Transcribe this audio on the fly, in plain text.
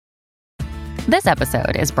This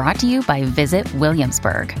episode is brought to you by Visit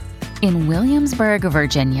Williamsburg. In Williamsburg,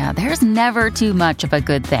 Virginia, there's never too much of a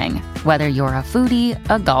good thing. Whether you're a foodie,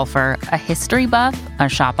 a golfer, a history buff, a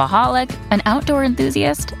shopaholic, an outdoor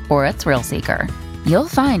enthusiast, or a thrill seeker, you'll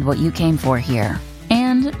find what you came for here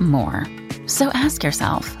and more. So ask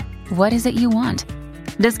yourself, what is it you want?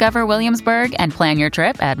 Discover Williamsburg and plan your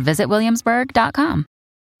trip at visitwilliamsburg.com.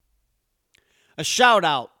 A shout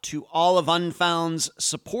out to all of Unfound's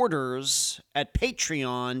supporters at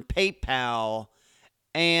Patreon, PayPal,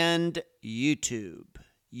 and YouTube.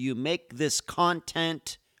 You make this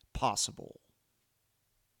content possible.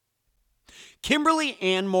 Kimberly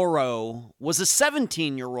Ann Moreau was a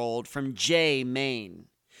 17-year-old from Jay, Maine.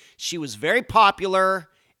 She was very popular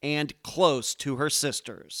and close to her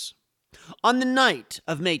sisters. On the night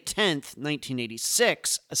of May 10th,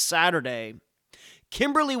 1986, a Saturday,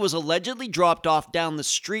 Kimberly was allegedly dropped off down the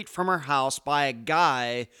street from her house by a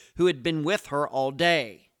guy who had been with her all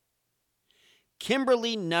day.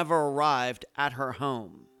 Kimberly never arrived at her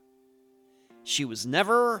home. She was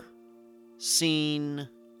never seen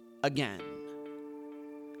again.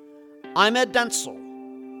 I'm Ed Dentzel,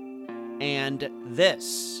 and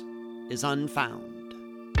this is Unfound.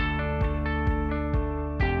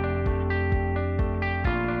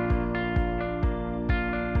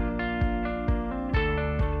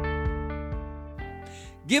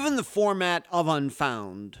 Given the format of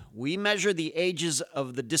Unfound, we measure the ages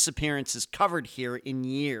of the disappearances covered here in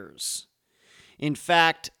years. In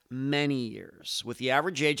fact, many years, with the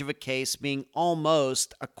average age of a case being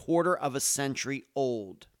almost a quarter of a century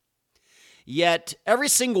old. Yet, every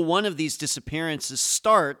single one of these disappearances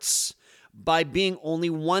starts by being only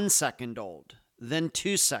 1 second old, then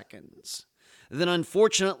 2 seconds. Then,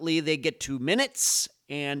 unfortunately, they get to minutes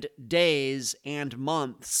and days and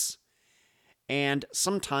months, and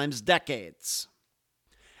sometimes decades.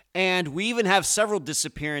 And we even have several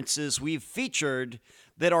disappearances we've featured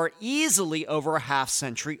that are easily over a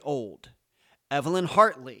half-century old. Evelyn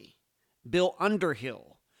Hartley, Bill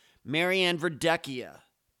Underhill, Marianne Verdecchia,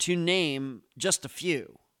 to name just a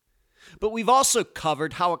few. But we've also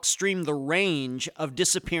covered how extreme the range of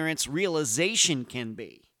disappearance realization can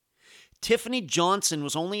be. Tiffany Johnson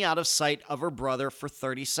was only out of sight of her brother for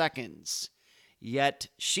 30 seconds, yet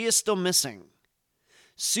she is still missing.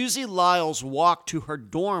 Susie Lyle's walk to her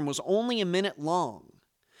dorm was only a minute long.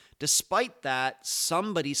 Despite that,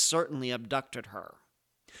 somebody certainly abducted her.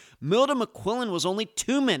 Milda McQuillan was only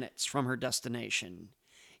 2 minutes from her destination,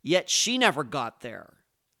 yet she never got there.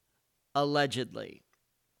 Allegedly.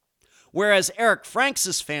 Whereas Eric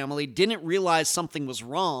Franks' family didn't realize something was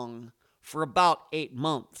wrong for about 8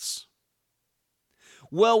 months.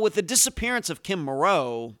 Well, with the disappearance of Kim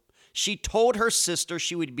Moreau, she told her sister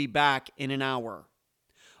she would be back in an hour.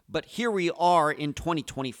 But here we are in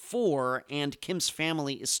 2024, and Kim's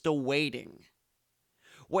family is still waiting.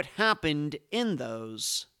 What happened in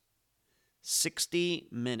those 60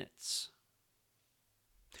 minutes?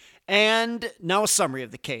 And now a summary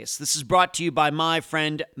of the case. This is brought to you by my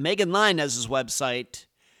friend Megan Linez's website,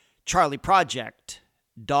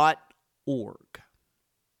 charlieproject.org.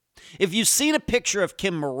 If you've seen a picture of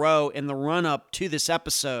Kim Moreau in the run-up to this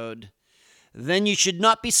episode, then you should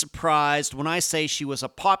not be surprised when I say she was a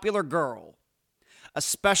popular girl,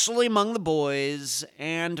 especially among the boys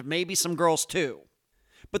and maybe some girls too.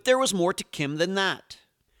 But there was more to Kim than that.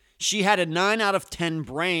 She had a 9 out of 10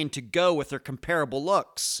 brain to go with her comparable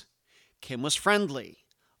looks. Kim was friendly,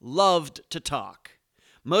 loved to talk.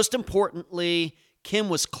 Most importantly, Kim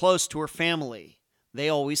was close to her family. They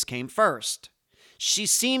always came first. She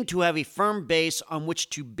seemed to have a firm base on which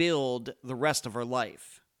to build the rest of her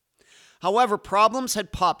life. However, problems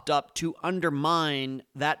had popped up to undermine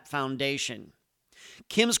that foundation.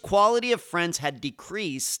 Kim's quality of friends had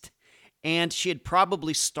decreased, and she had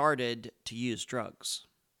probably started to use drugs.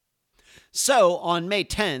 So, on May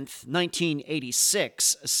 10th,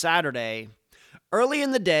 1986, a Saturday, early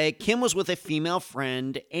in the day, Kim was with a female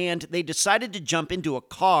friend, and they decided to jump into a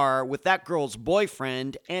car with that girl's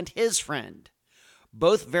boyfriend and his friend,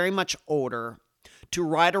 both very much older, to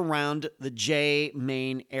ride around the Jay,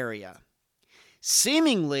 Maine area.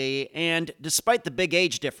 Seemingly, and despite the big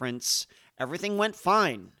age difference, everything went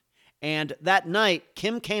fine. And that night,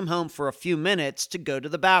 Kim came home for a few minutes to go to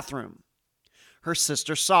the bathroom. Her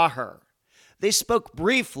sister saw her. They spoke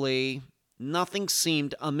briefly. Nothing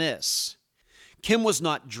seemed amiss. Kim was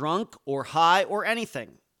not drunk or high or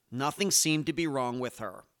anything. Nothing seemed to be wrong with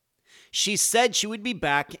her. She said she would be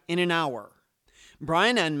back in an hour.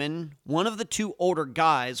 Brian Enman, one of the two older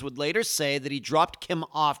guys, would later say that he dropped Kim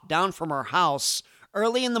off down from her house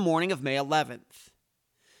early in the morning of May 11th.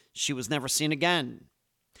 She was never seen again.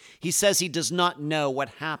 He says he does not know what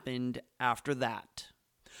happened after that.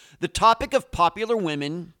 The topic of popular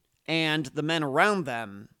women and the men around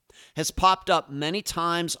them has popped up many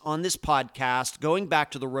times on this podcast, going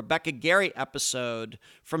back to the Rebecca Gary episode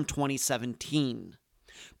from 2017.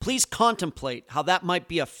 Please contemplate how that might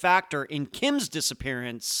be a factor in Kim's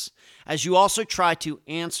disappearance as you also try to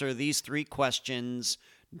answer these 3 questions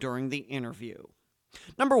during the interview.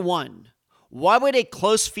 Number 1, why would a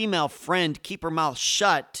close female friend keep her mouth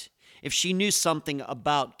shut if she knew something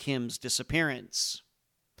about Kim's disappearance?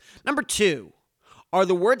 Number 2, are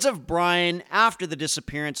the words of Brian after the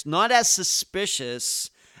disappearance not as suspicious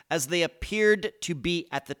as they appeared to be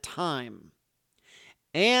at the time?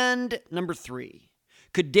 And number 3,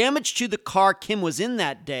 could damage to the car Kim was in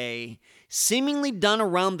that day, seemingly done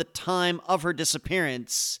around the time of her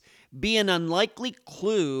disappearance, be an unlikely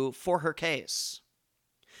clue for her case?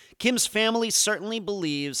 Kim's family certainly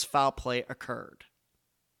believes foul play occurred.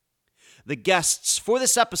 The guests for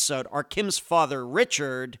this episode are Kim's father,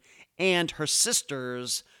 Richard, and her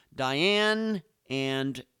sisters, Diane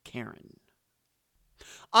and Karen.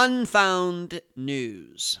 Unfound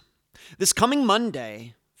news. This coming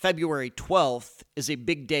Monday, February 12th, is a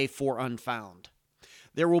big day for Unfound.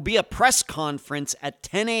 There will be a press conference at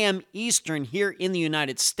 10 a.m. Eastern here in the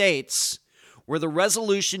United States where the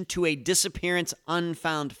resolution to a disappearance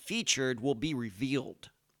Unfound featured will be revealed.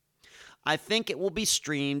 I think it will be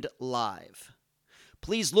streamed live.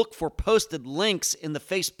 Please look for posted links in the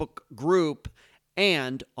Facebook group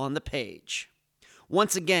and on the page.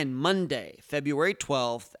 Once again, Monday, February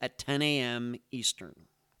 12th at 10 a.m. Eastern.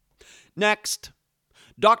 Next,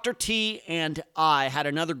 Dr. T and I had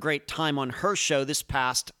another great time on her show this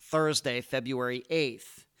past Thursday, February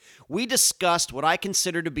 8th. We discussed what I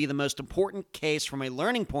consider to be the most important case from a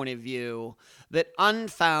learning point of view that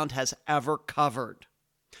Unfound has ever covered.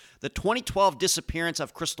 The 2012 disappearance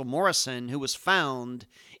of Crystal Morrison, who was found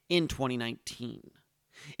in 2019.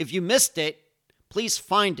 If you missed it, please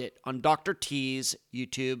find it on Dr. T's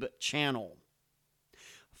YouTube channel.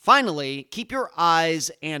 Finally, keep your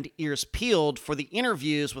eyes and ears peeled for the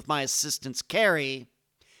interviews with my assistants Carrie,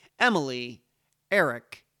 Emily,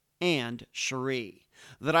 Eric, and Cherie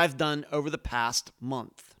that I've done over the past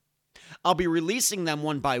month. I'll be releasing them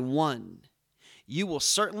one by one. You will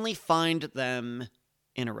certainly find them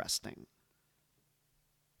interesting.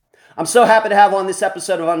 I'm so happy to have on this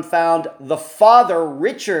episode of Unfound the father,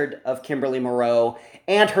 Richard, of Kimberly Moreau,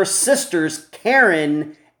 and her sisters,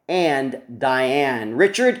 Karen and Diane.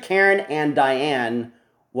 Richard, Karen, and Diane,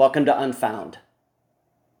 welcome to Unfound.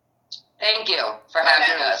 Thank you for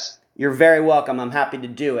having us. You're very welcome. I'm happy to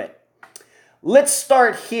do it. Let's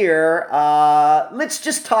start here. Let's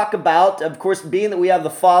just talk about, of course, being that we have the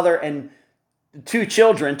father and two of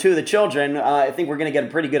the children, I think we're going to get a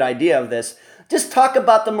pretty good idea of this. Just talk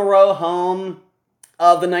about the Moreau home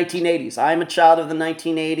of the 1980s. I'm a child of the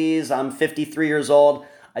 1980s. I'm 53 years old.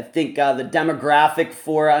 I think the demographic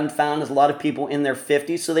for Unfound is a lot of people in their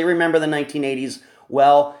 50s, so they remember the 1980s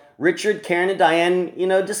well. Richard, Karen, and Diane,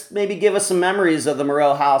 just maybe give us some memories of the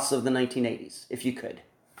Moreau house of the 1980s, if you could.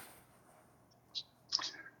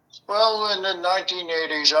 Well, in the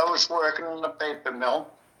 1980s, I was working in the paper mill.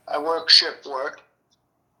 I worked shift work.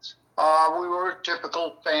 We were a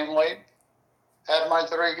typical family. Had my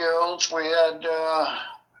 3 girls. We had,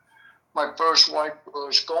 my first wife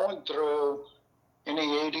was going through, in the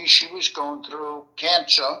 80s, she was going through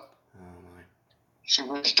cancer. Oh my. She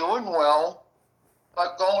was doing well,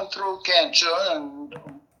 but going through cancer, and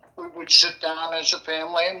we would sit down as a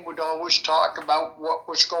family and we'd always talk about what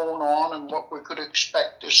was going on and what we could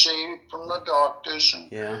expect to see from the doctors.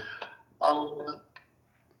 And, yeah.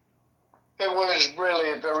 It was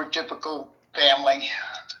really a very typical family.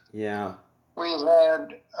 Yeah. We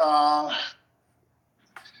had,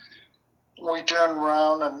 we turned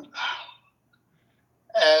around and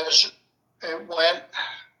as it went,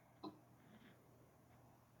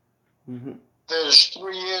 there's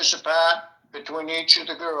 3 years apart between each of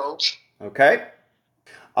the girls. Okay.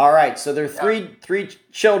 All right. So there are three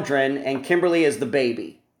children, and Kimberly is the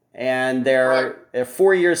baby, and they're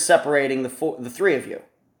 4 years separating the three of you.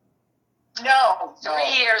 No, 3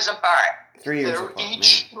 years apart. 3 years They're apart.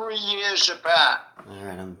 each 3 years apart. All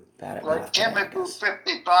right, I'm bad at Like math. Kimberly will be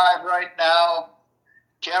 55 right now.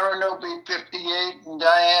 Karen will be 58, and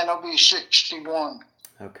Diane will be 61.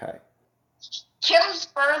 Okay. Kim's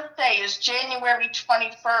birthday is January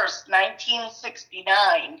 21st,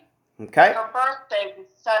 1969. Okay. Her birthday was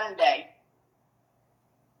Sunday.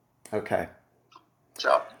 Okay.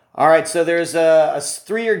 So. All right, so there's a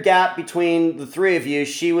 3-year gap between the three of you.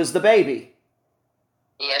 She was the baby.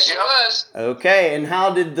 Yes, she was. Okay, and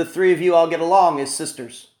how did the three of you all get along as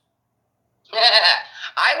sisters?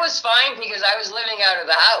 I was fine because I was living out of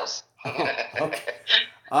the house. Oh, okay.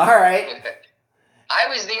 All right. I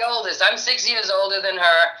was the oldest. I'm 6 years older than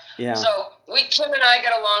her. Yeah. So Kim and I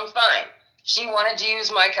got along fine. She wanted to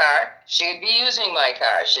use my car. She'd be using my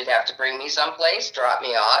car. She'd have to bring me someplace, drop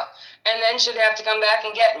me off, and then she'd have to come back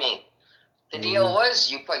and get me. The deal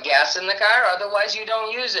was you put gas in the car, otherwise you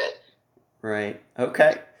don't use it. Right.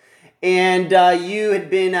 Okay. And you had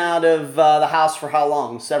been out of the house for how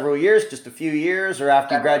long? Several years? Just a few years? Or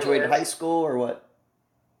after you graduated high school or what?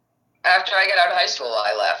 After I got out of high school,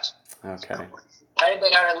 I left. Okay. I had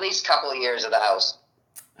been out at least a couple of years of the house.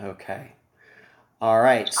 Okay. All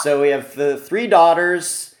right. So we have the 3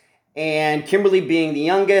 daughters, and Kimberly being the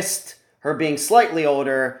youngest, her being slightly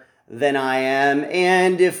older than I am.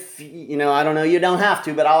 And if, I don't know, you don't have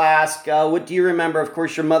to, but I'll ask, what do you remember? Of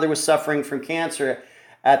course, your mother was suffering from cancer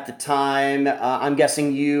at the time. I'm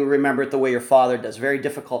guessing you remember it the way your father does. Very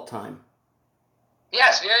difficult time.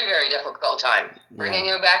 Yes, very, very difficult time. Bringing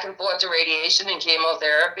you back and forth to radiation and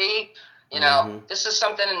chemotherapy. This is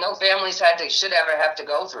something that no families should ever have to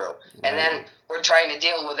go through. And then we're trying to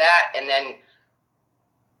deal with that, and then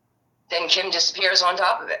Kim disappears on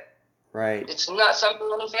top of it. Right. It's not something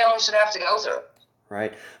any family should have to go through.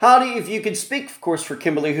 Right. How do you, if you could speak, of course, for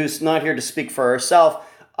Kimberly, who's not here to speak for herself,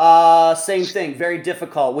 same thing, very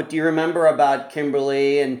difficult. What do you remember about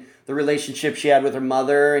Kimberly and the relationship she had with her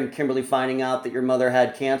mother, and Kimberly finding out that your mother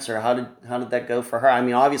had cancer? How did that go for her? I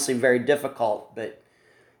mean, obviously very difficult, but,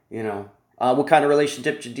 what kind of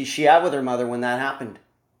relationship did she have with her mother when that happened?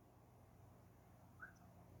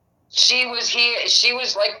 She was here. She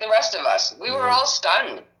was like the rest of us. We were all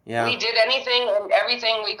stunned. Yeah. We did anything and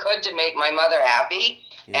everything we could to make my mother happy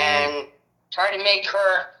and try to make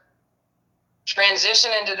her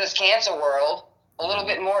transition into this cancer world a little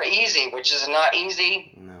bit more easy, which is not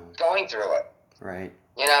easy going through it. Right.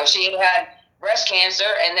 She had breast cancer,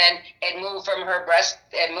 and then it moved from her breast,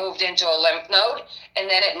 it moved into a lymph node, and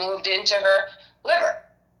then it moved into her liver.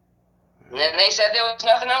 And then they said there was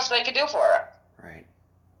nothing else they could do for her. Right.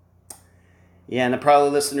 Yeah, and the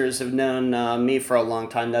probably listeners have known me for a long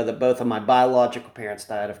time, know that both of my biological parents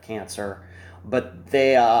died of cancer. But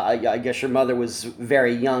they, I guess your mother was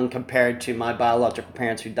very young compared to my biological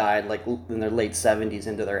parents who died like in their late 70s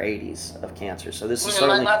into their 80s of cancer. So this is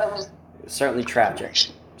certainly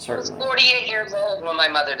tragic. Certainly. I was 48 years old when my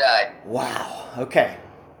mother died. Wow. Okay.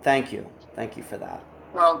 Thank you. Thank you for that.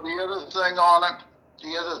 Well,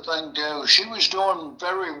 the other thing too, she was doing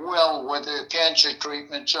very well with her cancer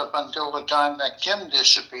treatments up until the time that Kim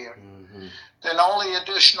disappeared. Mm-hmm. Then all the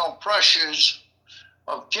additional pressures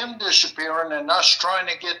of Kim disappearing and us trying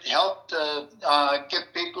to get help to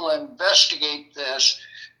get people to investigate this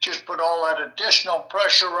just put all that additional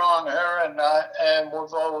pressure on her, and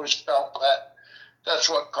we've always felt that that's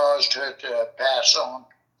what caused her to pass on.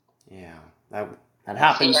 Yeah, that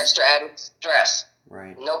happens. The extra added stress.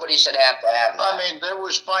 Right. Nobody should have to have that. I mean, there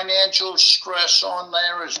was financial stress on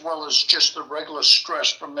there as well as just the regular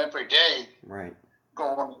stress from every day. Right.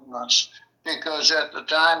 Going nuts. Because at the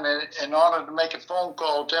time, in order to make a phone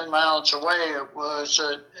call 10 miles away, it was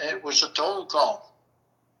a toll call.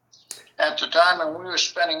 At the time, and we were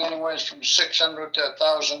spending anywhere from $600 to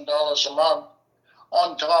 $1,000 a month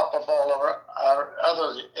on top of all our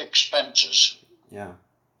other expenses. Yeah.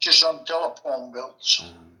 Just on telephone bills.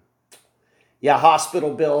 Yeah,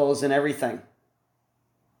 hospital bills and everything.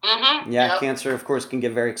 Mm-hmm. Yeah, cancer, of course, can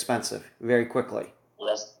get very expensive very quickly.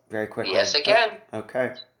 Yes. Very quickly. Yes, it can.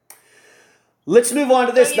 Okay. Let's move on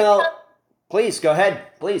to this now. Please, go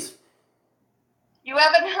ahead. Please. You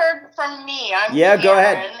haven't heard from me. I'm Go Karen,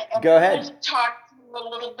 ahead. And go ahead. I'm going to talk to you a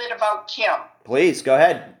little bit about Kim. Please, go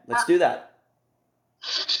ahead. Let's do that.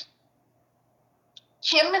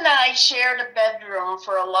 Kim and I shared a bedroom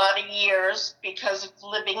for a lot of years because of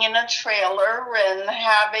living in a trailer and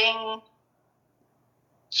having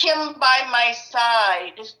Kim by my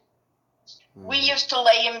side. We used to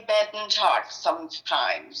lay in bed and talk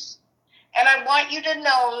sometimes. And I want you to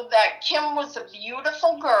know that Kim was a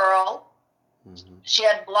beautiful girl. Mm-hmm. She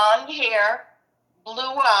had blonde hair,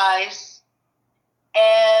 blue eyes,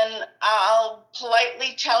 and I'll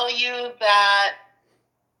politely tell you that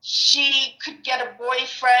she could get a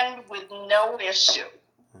boyfriend with no issue.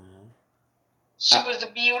 Mm-hmm. She was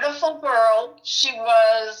a beautiful girl. She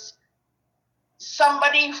was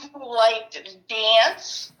somebody who liked to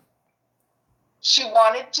dance. She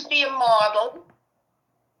wanted to be a model.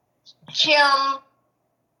 Kim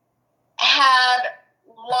had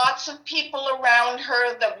lots of people around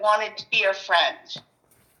her that wanted to be her friend.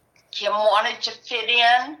 Kim wanted to fit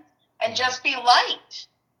in and just be liked.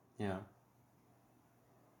 Yeah.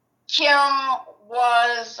 Kim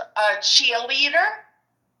was a cheerleader.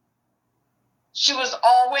 She was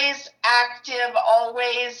always active,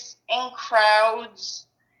 always in crowds.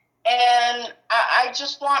 And I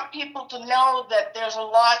just want people to know that there's a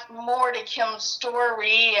lot more to Kim's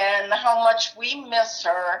story and how much we miss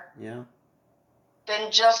her. Yeah.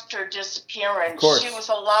 Than just her disappearance. Of course. She was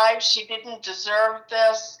alive. She didn't deserve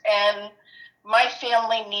this. And my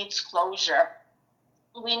family needs closure.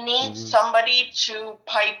 We need somebody to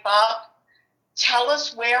pipe up, tell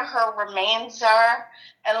us where her remains are,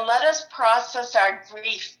 and let us process our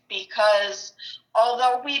grief, because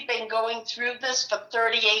although we've been going through this for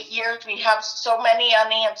 38 years, we have so many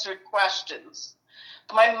unanswered questions.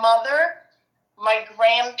 My mother, my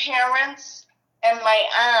grandparents, and my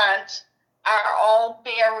aunt are all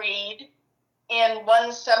buried in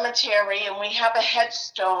one cemetery, and we have a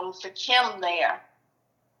headstone for Kim there.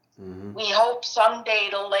 Mm-hmm. We hope someday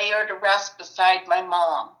to lay her to rest beside my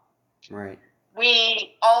mom. Right.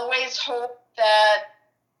 We always hope that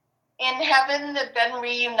in heaven they've been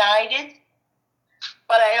reunited,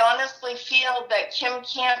 but I honestly feel that Kim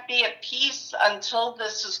can't be at peace until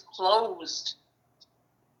this is closed.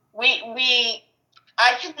 I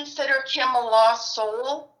consider Kim a lost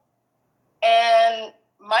soul, and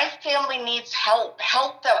my family needs help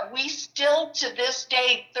that we still to this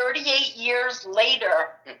day, 38 years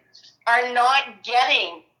later, are not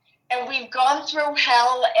getting. And we've gone through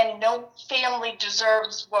hell, and no family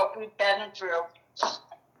deserves what we've been through.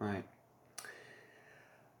 Right.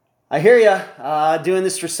 I hear you. Doing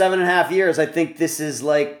this for 7.5 years, I think this is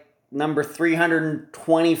like number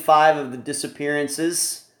 325 of the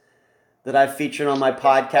disappearances that I've featured on my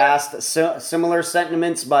podcast. So, similar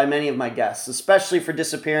sentiments by many of my guests, especially for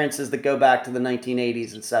disappearances that go back to the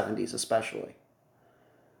 1980s and 70s, especially.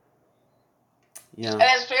 Yeah. And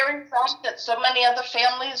it's very sad that so many other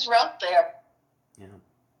families are out there. Yeah.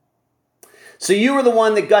 So you were the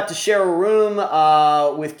one that got to share a room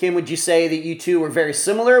with Kim. Would you say that you two were very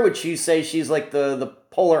similar? Would you say she's like the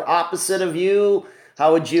polar opposite of you?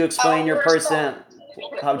 How would you explain your person?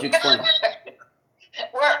 How would you explain?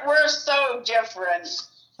 We're so different.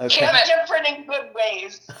 Okay. Different in good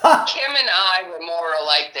ways. Kim and I were more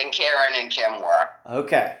alike than Karen and Kim were.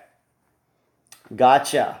 Okay.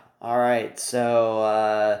 Gotcha. All right.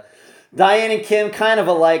 So Diane and Kim kind of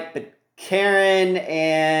alike, but Karen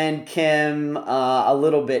and Kim a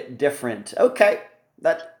little bit different. Okay.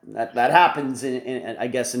 That happens in I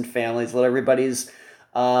guess in families. Everybody's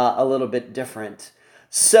a little bit different.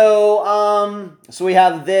 So so we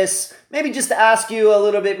have this. Maybe just to ask you a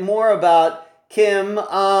little bit more about Kim.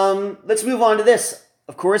 Let's move on to this.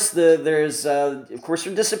 Of course, there's her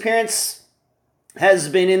disappearance has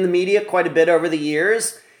been in the media quite a bit over the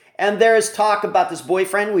years, and there is talk about this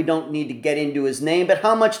boyfriend. We don't need to get into his name, but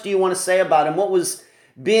how much do you want to say about him? What was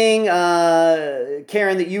being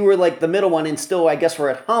Karen, that you were like the middle one and still, I guess, were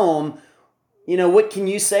at home? You know, what can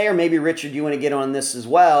you say, or maybe Richard, you want to get on this as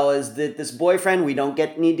well, is that this boyfriend, we don't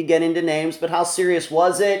need to get into names, but how serious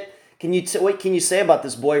was it? What can you say about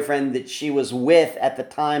this boyfriend that she was with at the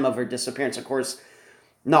time of her disappearance? Of course,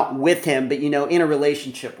 not with him, but, in a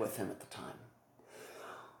relationship with him at the time.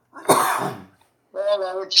 Well,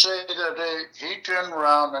 I would say that he turned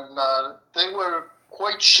around and they were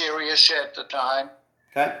quite serious at the time.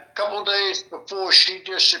 Okay. A couple of days before she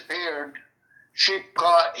disappeared, she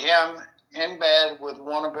caught him in bed with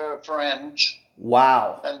one of her friends.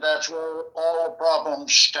 Wow. And that's where all the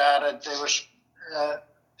problems started.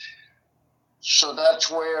 So that's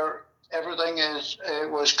where everything is. It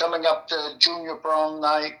was coming up to junior prom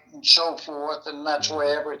night and so forth, and that's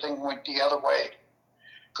where everything went the other way.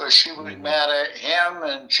 Because she was mad at him,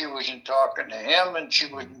 and she wasn't talking to him, and she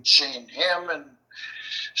wasn't seeing him, and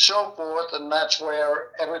so forth, and that's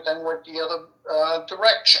where everything went the other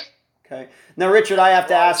direction. Okay. Now, Richard, I have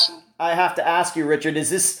to ask you, Richard, is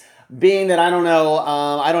this, being that I don't know,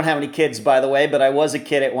 I don't have any kids, by the way, but I was a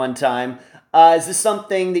kid at one time. Is this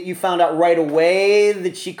something that you found out right away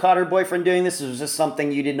that she caught her boyfriend doing this, or was this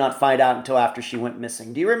something you did not find out until after she went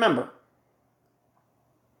missing? Do you remember?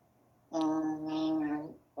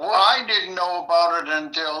 Well, I didn't know about it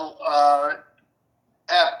until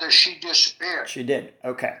after she disappeared. She did.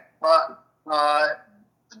 Okay. But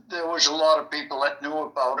there was a lot of people that knew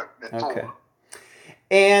about it before. Okay.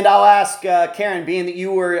 And I'll ask Karen, being that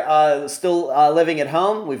you were still living at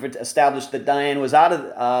home, we've established that Diane was out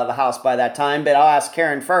of the house by that time, but I'll ask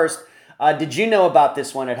Karen first. Did you know about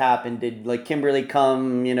this when it happened? Did Kimberly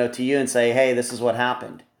come, to you and say, "Hey, this is what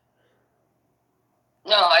happened"?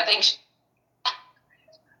 No, I think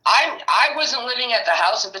I wasn't living at the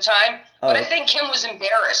house at the time, but I think Kim was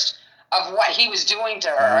embarrassed of what he was doing to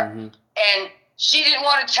her, and she didn't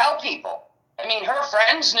want to tell people. I mean, her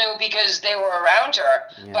friends knew because they were around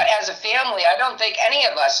her, but as a family, I don't think any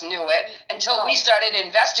of us knew it until we started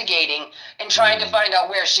investigating and trying to find out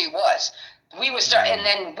where she was. And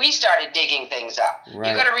then we started digging things up.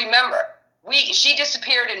 Right. You got to remember, she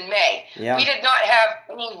disappeared in May. Yeah. We did not have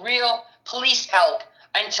any real police help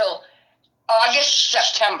until August,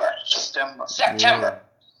 September. Yeah.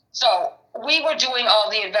 So we were doing all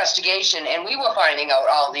the investigation, and we were finding out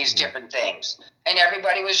all these different things. And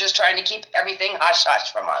everybody was just trying to keep everything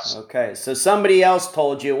hush-hush from us. Okay, so somebody else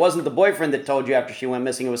told you. It wasn't the boyfriend that told you after she went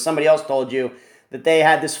missing. It was somebody else told you that they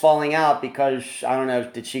had this falling out because, I don't know,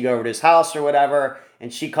 did she go over to his house or whatever,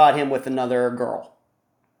 and she caught him with another girl.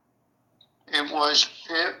 It was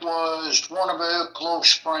one of her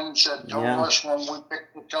close friends that told us when we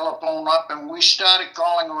picked the telephone up, and we started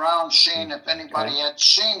calling around seeing if anybody had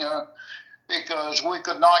seen her, because we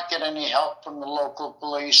could not get any help from the local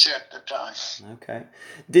police at the time. Okay.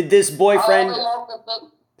 Did this boyfriend...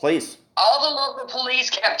 Please. All the local police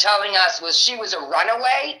kept telling us was she was a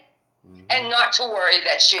runaway and not to worry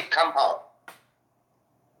that she'd come home.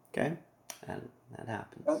 Okay. That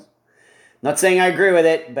happens. Not saying I agree with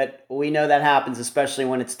it, but we know that happens, especially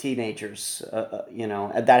when it's teenagers.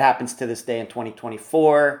 That happens to this day in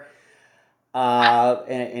 2024.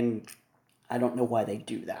 And I don't know why they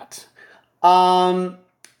do that.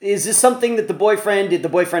 Is this something that did the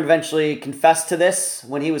boyfriend eventually confess to this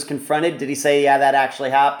when he was confronted? Did he say, yeah, that actually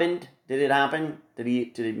happened? Did it happen? Did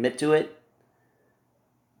he admit to it?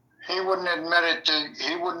 He wouldn't admit it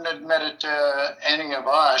to any of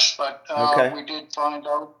us, but we did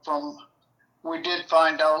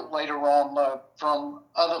find out later on from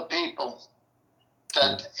other people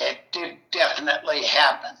that it did definitely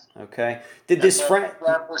happen. Okay. Did this friend...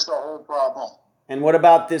 That was the whole problem. And what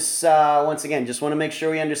about this, once again, just want to make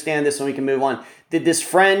sure we understand this and we can move on. Did this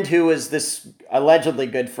friend who was this allegedly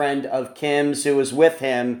good friend of Kim's who was with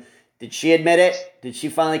him, did she admit it? Did she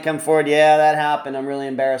finally come forward? Yeah, that happened. I'm really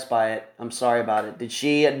embarrassed by it. I'm sorry about it. Did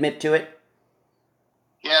she admit to it?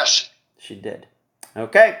 Yes. She did.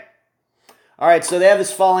 Okay. All right, so they have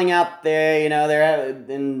this falling out there,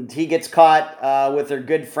 and he gets caught with her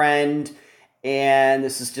good friend. And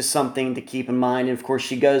this is just something to keep in mind. And of course,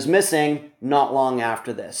 she goes missing not long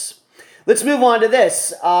after this. Let's move on to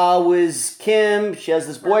this. Was Kim, she has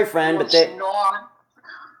this boyfriend, but they...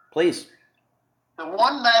 Please. The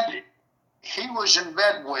one that he was in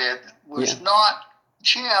bed with was not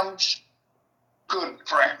Kim's good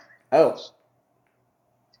friend. Oh.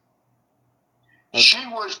 Okay. She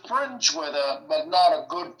was friends with her, but not a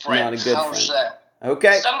good friend. Not a good How's friend. that?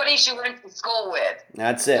 Okay. Somebody she went to school with.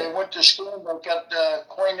 That's it. They went to school, they got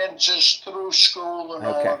acquaintances through school and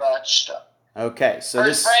all of that stuff. Okay, so her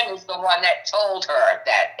this... friend is the one that told her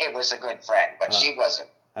that it was a good friend, but she wasn't.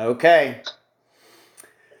 Okay.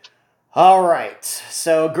 All right.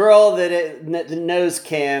 So a girl that knows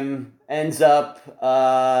Kim ends up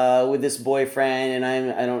with this boyfriend,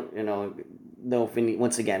 and I don't know if we need,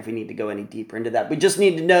 once again, if we need to go any deeper into that. We just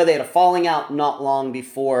need to know they had a falling out not long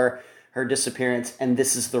before her disappearance, and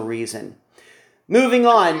this is the reason. Moving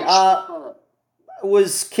on,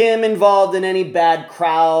 was Kim involved in any bad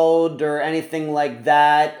crowd or anything like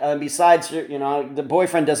that? Besides, the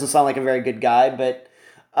boyfriend doesn't sound like a very good guy, but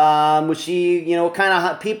was she, what kind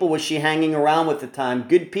of people was she hanging around with at the time?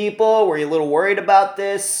 Good people? Were you a little worried about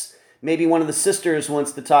this? Maybe one of the sisters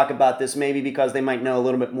wants to talk about this, maybe because they might know a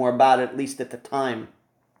little bit more about it, at least at the time.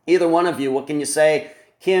 Either one of you, what can you say?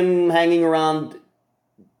 Kim hanging around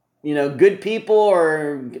good people,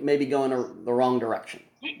 or maybe going the wrong direction?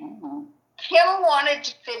 Kim wanted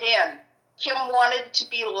to fit in. Kim wanted to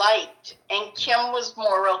be liked, and Kim was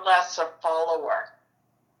more or less a follower.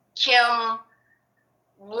 Kim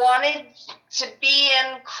wanted to be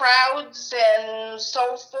in crowds and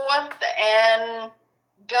so forth, and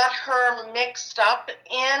got her mixed up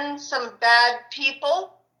in some bad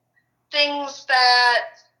people, things that...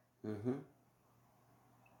 Mm-hmm.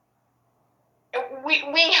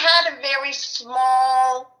 We had a very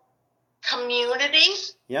small community.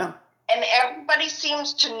 Yeah. And everybody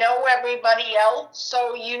seems to know everybody else,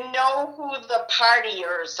 so you know who the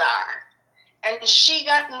partiers are. And she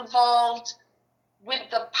got involved with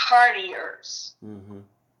the partiers. Mm-hmm.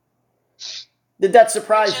 Did that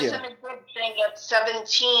surprise you? Which isn't a good thing at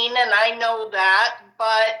 17, and I know that,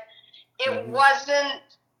 but it wasn't...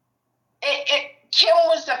 Kim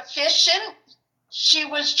was efficient. She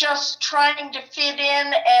was just trying to fit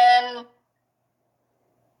in and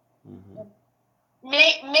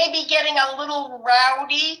maybe getting a little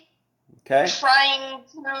rowdy, trying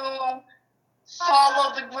to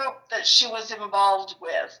follow the group that she was involved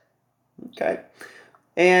with. Okay.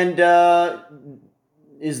 And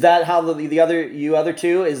is that how the other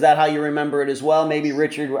two? Is that how you remember it as well? Maybe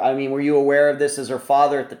Richard. I mean, were you aware of this as her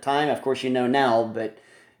father at the time? Of course, you know now, but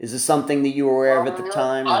is this something that you were aware of at the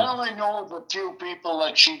time? I only know of a few people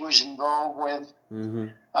that she was involved with. Mm-hmm.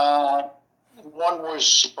 One was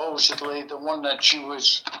supposedly the one that she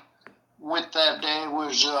was with that day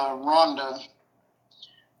was Rhonda.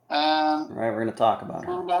 Right, we're going to talk about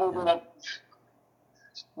her.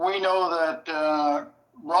 We know that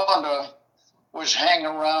Rhonda was hanging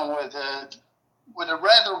around with a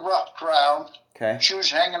rather rough crowd. Okay. She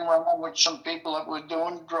was hanging around with some people that were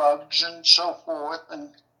doing drugs and so forth, and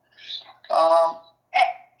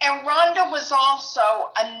Rhonda was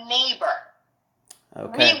also a neighbor.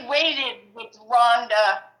 Okay. We waited with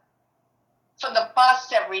Rhonda for the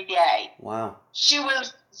bus every day. Wow. She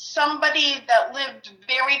was somebody that lived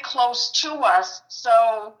very close to us,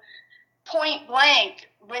 so point blank,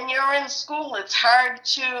 when you're in school, it's hard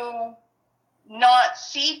to not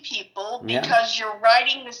see people because you're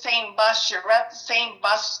riding the same bus, you're at the same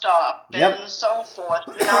bus stop, and so forth.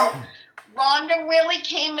 You know, Rhonda really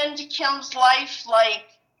came into Kim's life, like,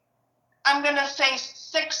 I'm going to say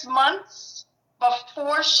 6 months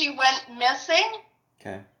before she went missing.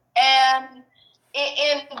 Okay. And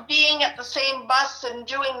in being at the same bus and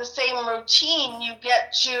doing the same routine, you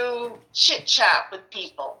get to chit-chat with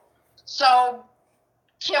people. So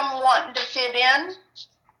Kim, wanting to fit in,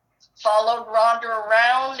 followed Rhonda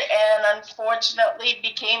around and unfortunately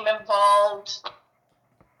became involved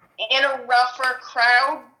in a rougher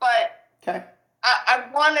crowd. But I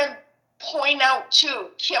want to point out, too,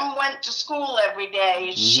 Kim went to school every day.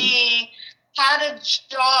 Mm-hmm. She had a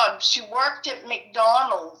job. She worked at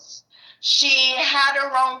McDonald's. She had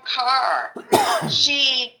her own car.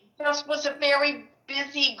 She just was a very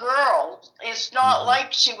busy girl. It's not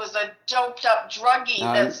like she was a doped up druggie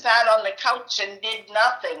that sat on the couch and did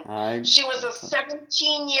nothing. She was a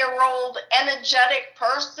 17-year-old energetic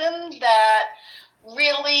person that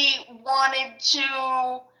really wanted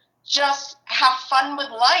to just have fun with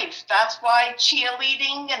life. That's why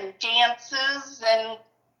cheerleading and dances and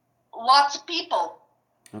lots of people.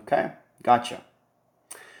 Okay, gotcha.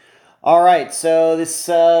 All right, so this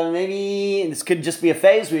maybe this could just be a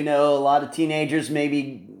phase. We know a lot of teenagers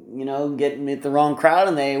maybe getting at the wrong crowd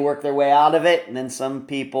and they work their way out of it, and then some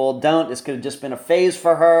people don't. This could have just been a phase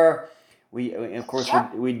for her.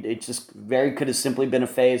 It just very could have simply been a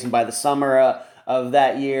phase, and by the summer of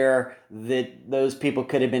that year, that those people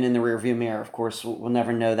could have been in the rearview mirror. Of course, we'll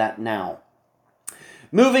never know that now.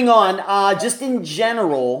 Moving on, just in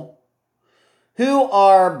general. Who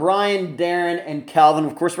are Brian, Darren, and Calvin?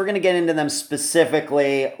 Of course, we're going to get into them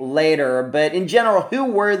specifically later, but in general, who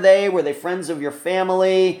were they? Were they friends of your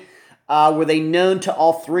family? Were they known to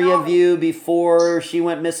all three of you before she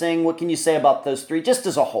went missing? What can you say about those three, just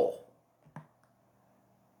as a whole?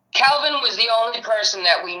 Calvin was the only person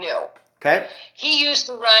that we knew. Okay. He used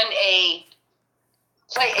to run an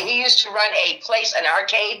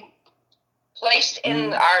arcade place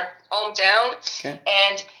in our hometown,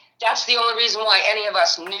 and that's the only reason why any of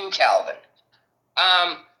us knew Calvin.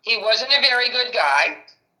 He wasn't a very good guy.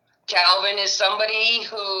 Calvin is somebody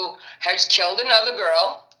who has killed another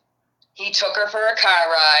girl. He took her for a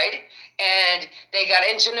car ride, and they got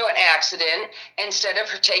into an accident. Instead of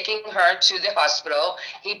taking her to the hospital,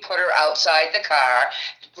 he put her outside the car,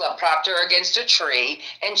 propped her against a tree,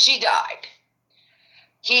 and she died.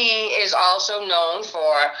 He is also known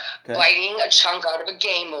for biting a chunk out of a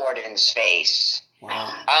game warden's face.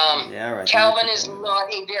 Wow. Calvin is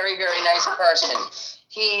not a very, very nice person.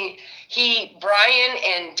 Brian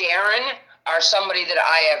and Darren are somebody that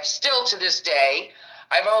I have still to this day.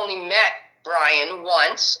 I've only met Brian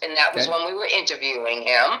once, and that was when we were interviewing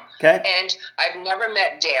him. Okay. And I've never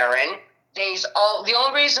met Darren. The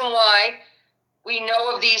only reason why we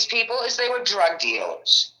know of these people is they were drug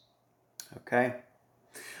dealers. Okay.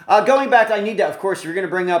 Going back, of course, you're going to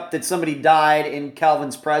bring up that somebody died in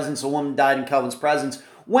Calvin's presence, a woman died in Calvin's presence.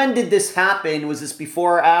 When did this happen? Was this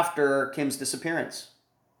before or after Kim's disappearance?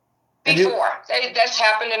 Before. That's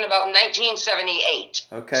happened in about 1978.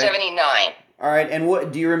 Okay. 79. All right, and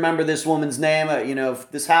what do you remember this woman's name?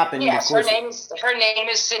 If this happened. Yes, her name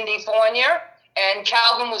is Cindy Fournier, and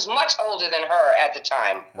Calvin was much older than her at the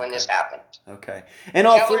time when this happened. Okay. And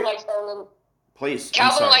all three... Please.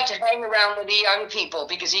 Calvin liked to hang around with the young people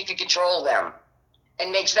because he could control them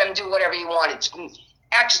and makes them do whatever he wanted.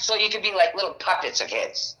 Actually, so you could be like little puppets of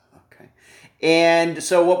his. Okay. And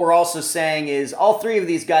so what we're also saying is all three of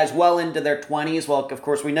these guys well into their 20s. Well, of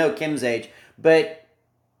course, we know Kim's age, but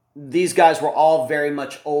these guys were all very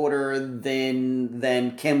much older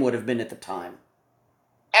than Kim would have been at the time.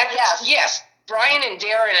 Yes. Brian and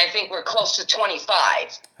Darren, I think, were close to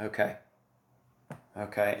 25. Okay.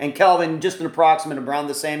 And Kelvin, just an approximate, around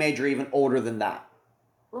the same age or even older than that?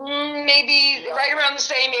 Maybe right around the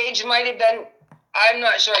same age. Might have been, I'm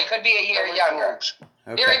not sure. It could be a year younger.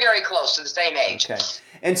 Okay. Very, very close to the same age. Okay.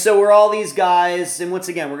 And so we're all these guys, and once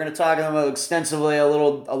again, we're going to talk about them extensively a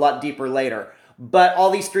lot deeper later. But all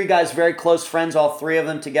these three guys, very close friends, all three of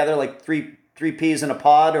them together, like three peas in a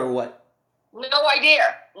pod, or what? No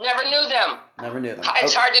idea. Never knew them. Never knew them.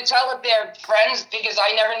 It's hard to tell if they're friends because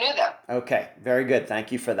I never knew them. Okay, very good.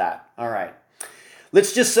 Thank you for that. All right.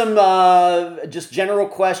 Let's just some just general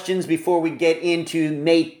questions before we get into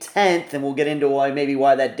May 10th, and we'll get into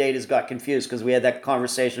why that date has got confused, because we had that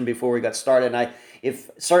conversation before we got started. And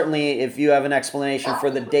if you have an explanation for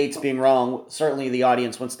the dates being wrong, certainly the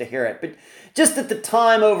audience wants to hear it. But just at the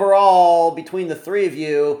time overall between the three of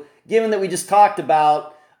you, given that we just talked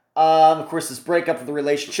about, of course, this breakup of the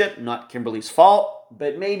relationship, not Kimberly's fault,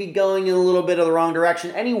 but maybe going in a little bit of the wrong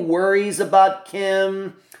direction. Any worries about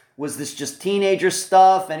Kim? Was this just teenager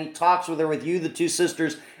stuff? Any talks with her, with you, the two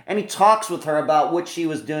sisters? Any talks with her about what she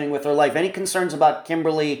was doing with her life? Any concerns about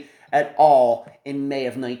Kimberly at all in May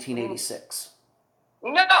of 1986?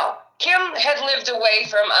 No. Kim had lived away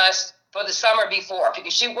from us for the summer before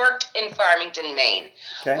because she worked in Farmington, Maine,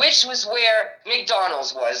 which was where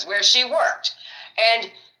McDonald's was, where she worked.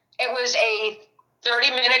 And it was a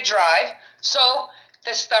 30-minute drive. So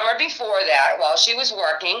the summer before that, while she was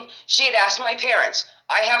working, she had asked my parents,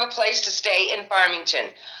 I have a place to stay in Farmington.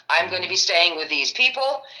 I'm going to be staying with these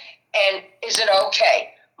people, and is it okay?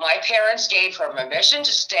 My parents gave her permission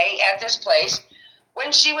to stay at this place.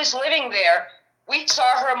 When she was living there, we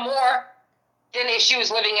saw her more than if she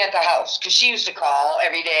was living at the house, because she used to call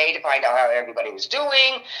every day to find out how everybody was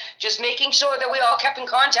doing, just making sure that we all kept in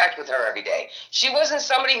contact with her every day. She wasn't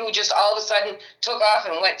somebody who just all of a sudden took off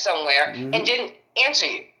and went somewhere and didn't answer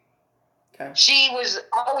you. Okay. She was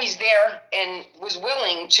always there and was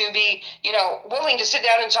willing to sit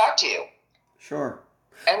down and talk to you. Sure.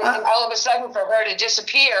 And all of a sudden for her to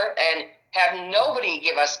disappear and have nobody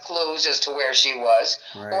give us clues as to where she was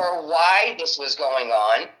or why this was going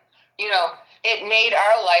on, it made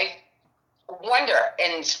our life wonder,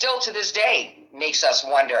 and still to this day makes us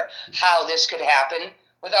wonder how this could happen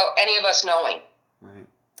without any of us knowing. Right.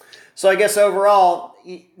 So I guess overall,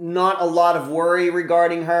 not a lot of worry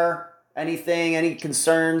regarding her. Any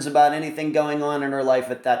concerns about anything going on in her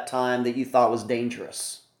life at that time that you thought was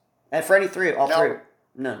dangerous? And for three?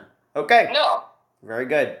 No. Okay. No. Very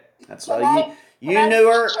good. That's all. You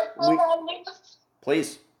knew her.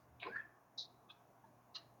 Please.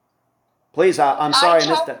 I'm sorry I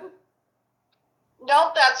missed that.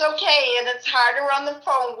 No, that's okay, and it's harder on the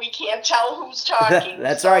phone. We can't tell who's talking.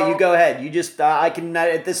 That's all right. You go ahead. You just I can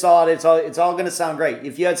at this all. It's all going to sound great.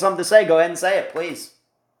 If you had something to say, go ahead and say it, please.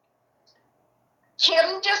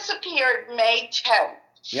 Kim disappeared May 10th.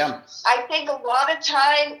 Yeah. I think a lot of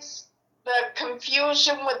times the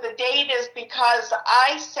confusion with the date is because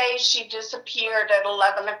I say she disappeared at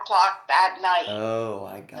 11 o'clock that night. Oh,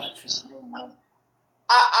 I gotcha.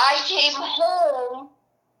 I came home.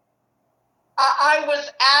 I was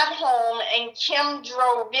at home and Kim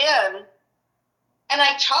drove in and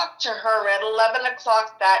I talked to her at 11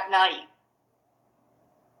 o'clock that night.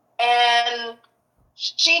 And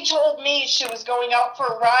she told me she was going out for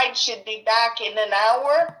a ride. She'd be back in an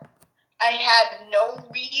hour. I had no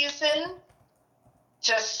reason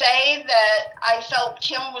to say that I felt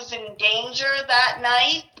Kim was in danger that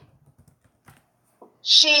night.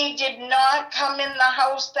 She did not come in the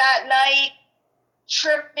house that night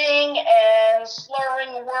tripping and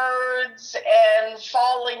slurring words and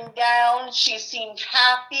falling down. She seemed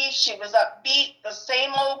happy. She was upbeat, the same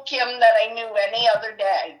old Kim that I knew any other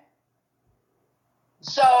day.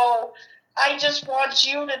 So I just want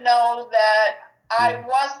you to know that I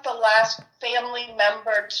was the last family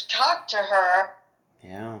member to talk to her.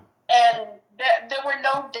 Yeah. And there were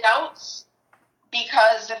no doubts,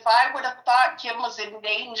 because if I would have thought Kim was in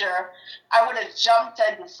danger, I would have jumped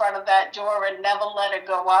in front of that door and never let her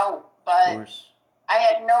go out. But I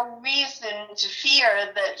had no reason to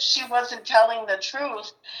fear that she wasn't telling the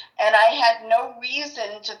truth, and I had no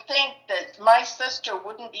reason to think that my sister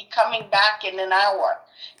wouldn't be coming back in an hour.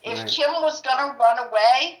 If Kim was going to run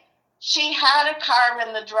away, she had a car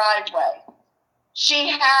in the driveway. She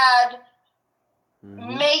had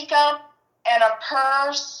makeup and a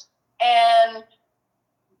purse and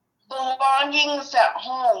belongings at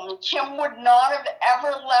home. Kim would not have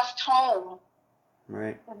ever left home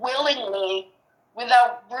willingly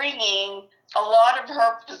without bringing a lot of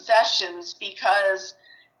her possessions, because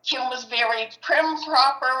Kim was very prim,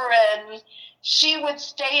 proper, and she would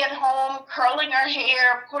stay at home curling her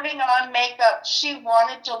hair, putting on makeup. She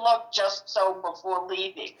wanted to look just so before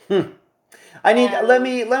leaving.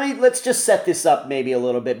 Let's just set this up maybe a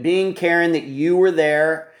little bit. Being Karen, that you were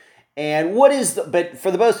there, and but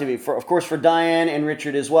for the both of you, of course for Diane and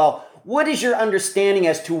Richard as well, what is your understanding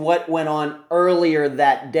as to what went on earlier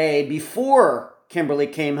that day before Kimberly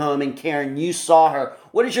came home and Karen, you saw her?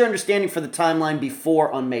 What is your understanding for the timeline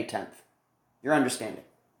before on May 10th? Your understanding.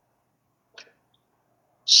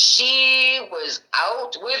 She was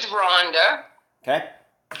out with Rhonda. Okay.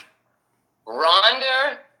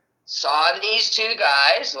 Rhonda saw these two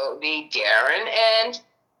guys, what would be Darren and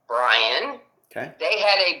Brian. Okay. They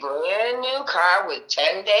had a brand new car with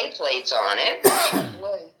 10-day plates on it.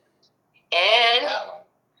 And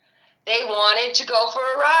they wanted to go for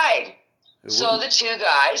a ride. So the two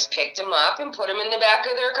guys picked them up and put them in the back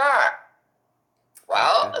of their car.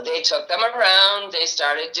 Well, they took them around. They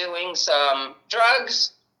started doing some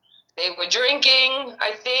drugs. They were drinking,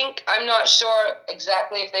 I think. I'm not sure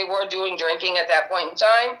exactly if they were doing drinking at that point in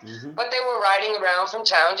time, but they were riding around from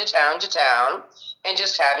town to town to town and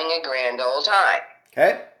just having a grand old time.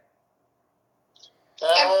 Okay.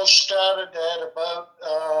 That all started at about,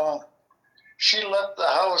 she left the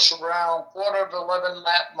house around 11:15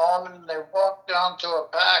 that morning. They walked down to a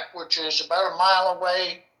park, which is about a mile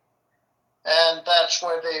away, and that's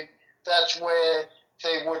where they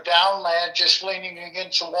were down there just leaning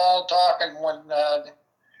against the wall talking when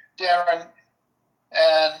Darren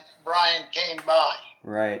and Brian came by.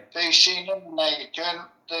 Right. They seen them and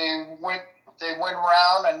they went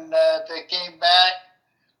around and they came back.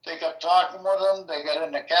 They got talking with them. They got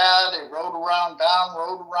in the car. They rode around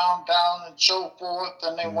town and so forth.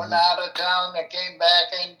 And they went out of town. They came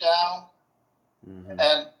back in town.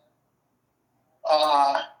 And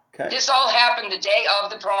this all happened the day of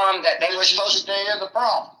the prom that they were supposed to. The day of the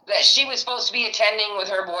prom. That she was supposed to be attending with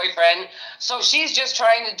her boyfriend. So she's just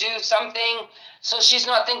trying to do something. So she's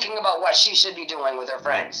not thinking about what she should be doing with her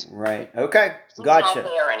friends. Right. Okay. She's Gotcha. not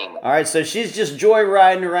there anymore. All right. So she's just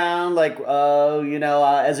joyriding around like,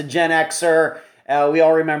 as a Gen Xer. We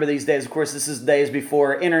all remember these days. Of course, this is days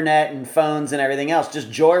before internet and phones and everything else. Just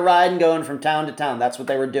joyriding, going from town to town. That's what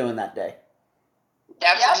they were doing that day.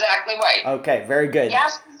 That's exactly right. Okay, very good.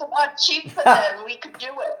 Yes, it's a lot cheaper then. We could do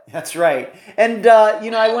it. That's right. And,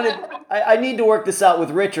 I need to work this out with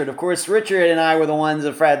Richard. Of course, Richard and I were the ones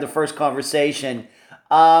that had the first conversation.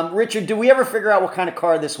 Richard, did we ever figure out what kind of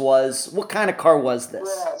car this was? What kind of car was this?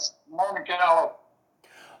 Yes, Monte Carlo.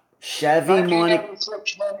 Chevy Monte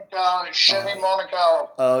Carlo. Chevy Monte Carlo.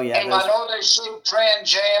 Oh, yeah. And I know they say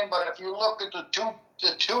Trans Am, but if you look at the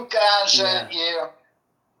two cars that year,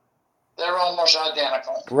 they're almost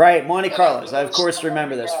identical. Right, Monte Carlos. I, of course,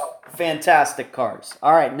 remember this. Fantastic cars.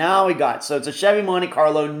 All right, now we got. So it's a Chevy Monte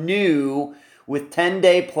Carlo new with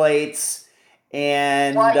 10-day plates.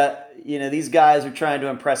 And, these guys are trying to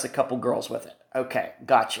impress a couple girls with it. Okay,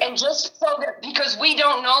 gotcha. And just so that, because we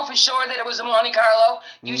don't know for sure that it was a Monte Carlo,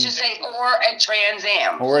 you should say, or a Trans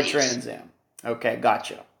Am. Or a Trans Am. Okay,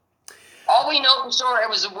 gotcha. All we know for sure, it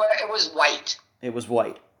was white. It was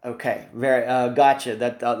white. Okay, very gotcha.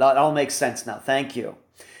 That all makes sense now. Thank you.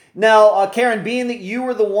 Now, Karen, being that you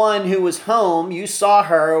were the one who was home, you saw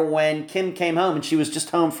her when Kim came home, and she was just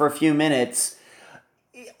home for a few minutes.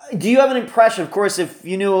 Do you have an impression? Of course, if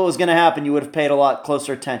you knew what was going to happen, you would have paid a lot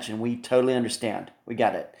closer attention. We totally understand. We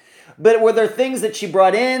get it. But were there things that she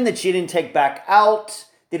brought in that she didn't take back out?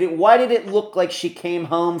 Why did it look like she came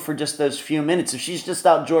home for just those few minutes? If she's just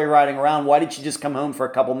out joyriding around, why did she just come home for a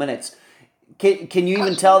couple minutes? Can you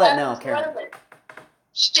even tell that now, Karen?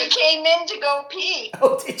 She came in to go pee.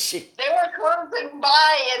 Oh, did she? They were closing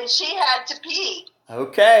by and she had to pee.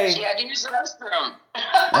 Okay. She had to use the restroom.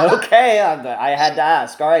 Okay, I had to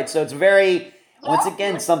ask. All right, so it's once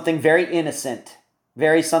again, something very innocent.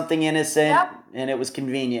 And it was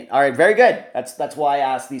convenient. All right, very good. That's why I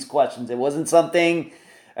asked these questions. It wasn't something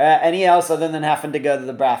any else other than having to go to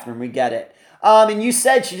the bathroom. We get it. And you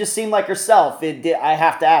said she just seemed like herself. I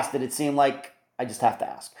have to ask, did it seem like, I just have to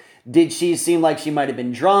ask, did she seem like she might have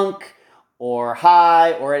been drunk or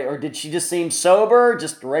high or did she just seem sober,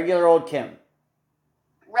 just regular old Kim?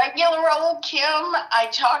 Regular old Kim. I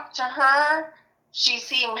talked to her. She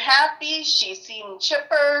seemed happy. She seemed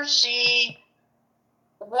chipper. She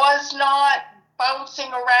was not bouncing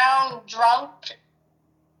around drunk.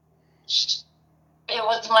 It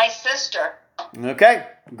was my sister. Okay,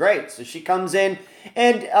 great. So she comes in.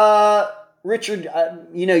 And, Richard,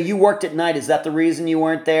 you worked at night. Is that the reason you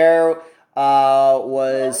weren't there?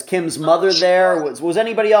 Was Kim's mother there? Was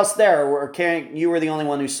anybody else there? Or you were the only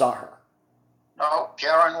one who saw her? No,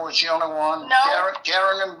 Karen was the only one. No.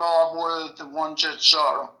 Karen and Bob were the ones that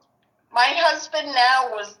saw them. My husband now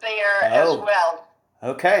was there as Oh. well.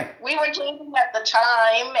 Okay. We were dating at the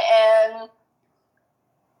time, and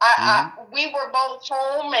we were both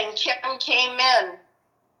home, and Kim came in.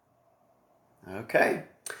 Okay.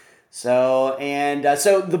 So,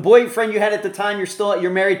 so the boyfriend you had at the time, you're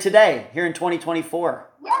married today, here in 2024.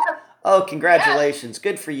 Yes. Oh, congratulations.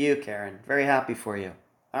 Good for you, Karen. Very happy for you.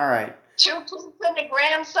 All right. 2 kids and a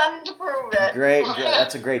grandson to prove it. Great.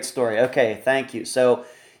 That's a great story. Okay, thank you. So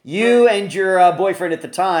you and your boyfriend at the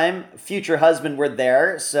time, future husband, were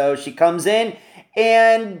there. So she comes in,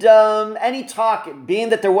 and any talk, being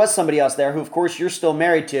that there was somebody else there, who of course you're still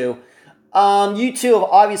married to, you two have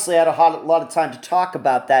obviously had a lot of time to talk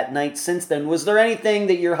about that night since then. Was there anything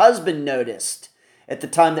that your husband noticed at the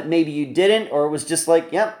time that maybe you didn't, or it was just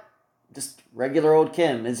like, yep, just regular old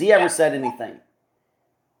Kim? Has he ever said anything?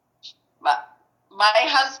 My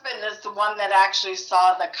husband is the one that actually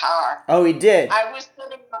saw the car. Oh, he did? I was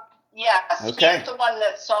sitting, yes. Okay. He's the one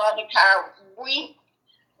that saw the car.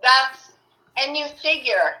 And you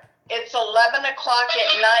figure, it's 11 o'clock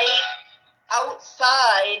at night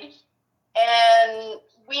outside, and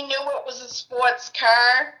we knew it was a sports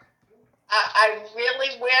car. I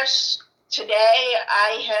really wish today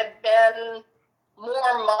I had been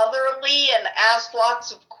more motherly and asked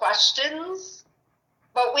lots of questions.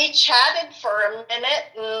 But we chatted for a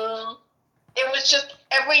minute, and it was just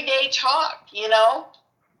everyday talk, you know?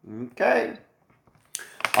 Okay.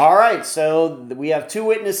 All right, so we have 2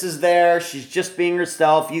 witnesses there. She's just being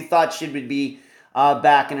herself. You thought she would be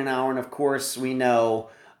back in an hour, and of course we know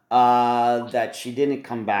that she didn't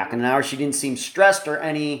come back in an hour. She didn't seem stressed or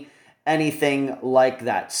anything like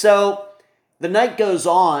that. So the night goes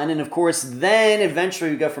on, and of course then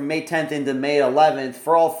eventually we go from May 10th into May 11th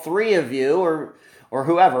for all 3 of you, or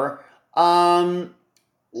whoever.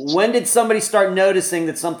 When did somebody start noticing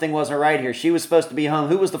that something wasn't right here? She was supposed to be home.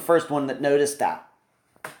 Who was the first one that noticed that?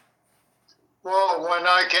 Well, when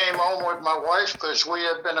I came home with my wife, because we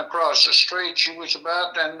had been across the street, she was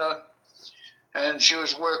about, and she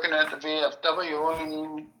was working at the VFW,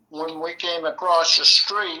 and when we came across the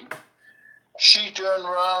street, she turned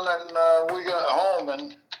around and we got home,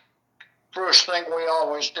 and first thing we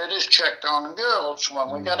always did is checked on the girls when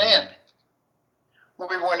we got in.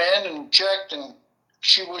 We went in and checked, and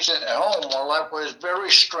she wasn't at home. Well, that was very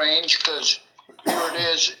strange, because here it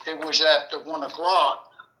is, it was after 1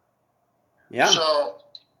 o'clock. Yeah. So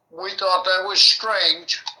we thought that was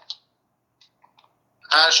strange.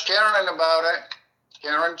 Asked Karen about it.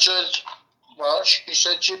 Karen says, well, she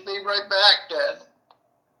said she'd be right back, Dad.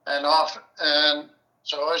 And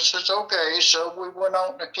so I says, okay. So we went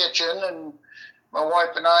out in the kitchen, and my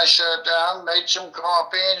wife and I sat down, made some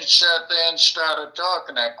coffee, and sat there and started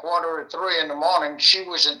talking. At 2:45 in the morning, she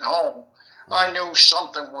wasn't home. I knew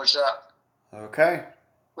something was up. Okay.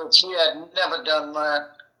 But she had never done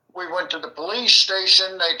that. We went to the police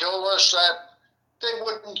station. They told us that they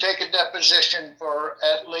wouldn't take a deposition for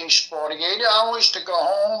at least 48 hours to go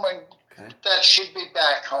home, and that she'd be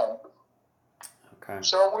back home. Okay.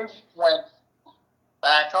 So we went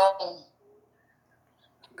back home.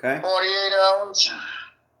 Okay. 48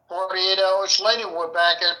 hours later, we're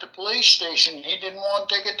back at the police station. He didn't want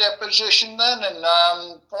to take a deposition then, and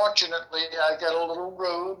unfortunately, I got a little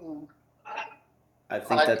rude. And I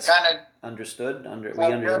think that's understood.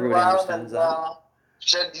 Everybody understands that.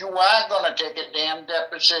 Said, you are going to take a damn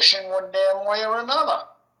deposition one damn way or another.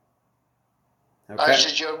 Okay. I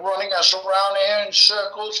said, you're running us around here in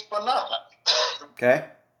circles for nothing. Okay.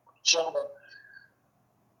 So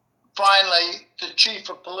finally, the chief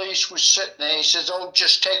of police was sitting there. He says, oh,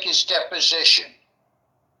 just take his deposition.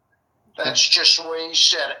 That's just the way he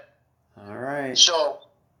said it. All right. So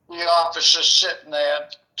the officer sitting there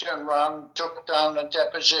turned around and took down the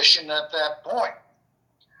deposition at that point.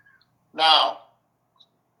 Now,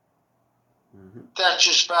 that's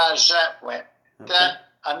as far as that went. Okay. That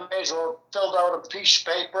I may as well filled out a piece of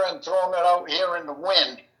paper and thrown it out here in the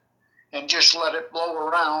wind and just let it blow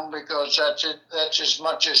around, because that's it. That's as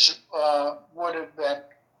much as would have been.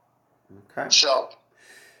 Okay. So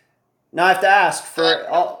now I have to ask for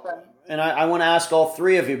all, and I want to ask all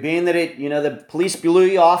 3 of you, being that the police blew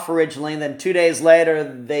you off originally, and then 2 days later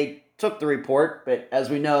they took the report, but as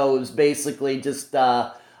we know, it was basically just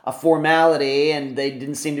a formality, and they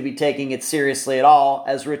didn't seem to be taking it seriously at all,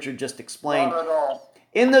 as Richard just explained. not at all.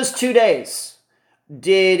 In those 2 days,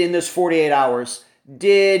 in those 48 hours,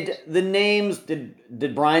 did the names,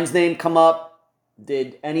 did Brian's name come up?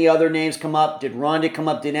 Did any other names come up? Did Rhonda come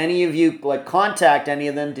up? Did any of you contact any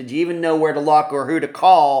of them? Did you even know where to look or who to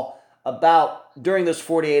call about during those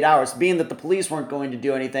 48 hours, being that the police weren't going to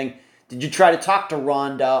do anything, did you try to talk to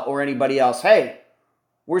Rhonda or anybody else? Hey,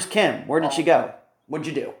 where's Kim? Where did she go? What'd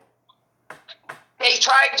you do?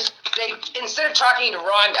 Instead of talking to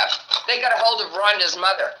Rhonda, they got a hold of Rhonda's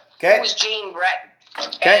mother, Okay. who was Jean Breton.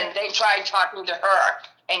 Okay. And they tried talking to her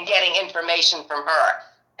and getting information from her.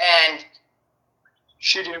 And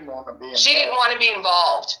She didn't want to be involved. she didn't want to be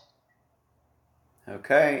involved.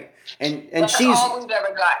 Okay. And That's she's all we've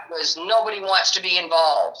ever got was nobody wants to be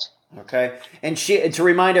involved. okay. And to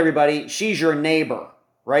remind everybody, she's your neighbor,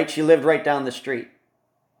 right? She lived right down the street.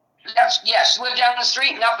 Yes, she lived down the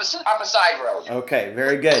street and up a side road. Okay,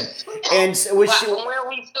 very good. And was But she from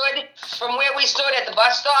where we stood at the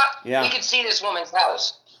bus stop, Yeah. we could see this woman's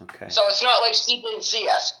house. Okay. So it's not like she didn't see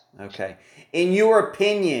us. Okay. In your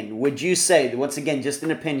opinion, would you say, once again, just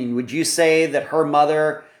an opinion, would you say that her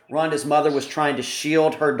mother, Rhonda's mother, was trying to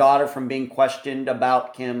shield her daughter from being questioned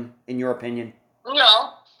about Kim, in your opinion?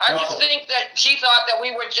 No, I No. just think that she thought that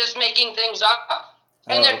we were just making things up,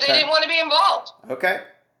 and that okay. they didn't want to be involved. Okay.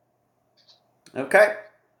 Okay.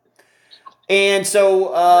 And so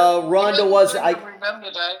Rhonda was... I remember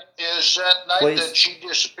that is that night Please. that she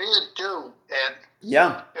disappeared too, and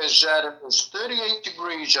Yeah. is that it was 38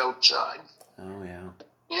 degrees outside. Oh, yeah.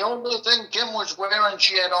 The only thing Kim was wearing,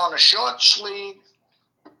 she had on a short sleeve,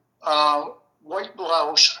 white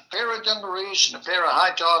blouse, a pair of dungarees, and a pair of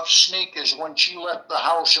high top sneakers when she left the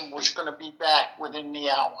house and was going to be back within the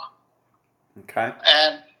hour. Okay.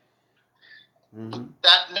 And Mm-hmm.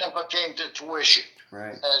 that never came to fruition,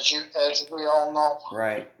 Right. as we all know.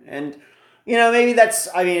 Right. And, maybe that's,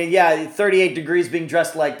 38 degrees being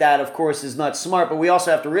dressed like that, of course, is not smart. But we also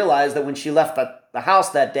have to realize that when she left the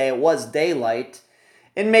house that day, it was daylight.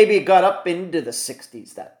 And maybe it got up into the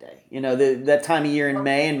 60s that day. That time of year in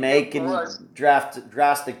May, and May can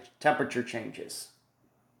drastic temperature changes.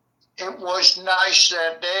 It was nice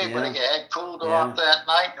that day, but it had cooled off that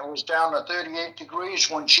night, and it was down to 38 degrees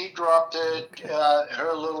when she dropped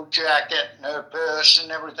her little jacket and her purse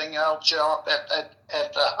and everything else off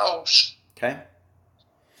at the house. Okay.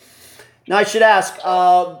 Now, I should ask,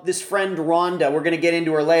 this friend Rhonda, we're going to get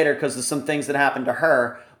into her later because of some things that happened to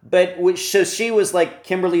her, but so she was like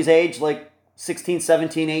Kimberly's age, like 16,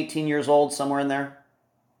 17, 18 years old, somewhere in there?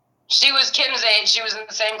 She was Kim's age. She was in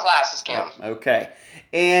the same class as Kim. Okay.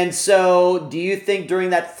 And so do you think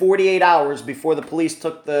during that 48 hours before the police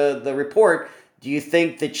took the report, do you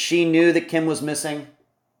think that she knew that Kim was missing?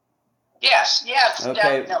 Yes,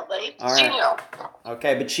 Okay. Definitely. All she right. knew.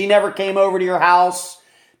 Okay, but she never came over to your house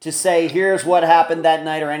to say, here's what happened that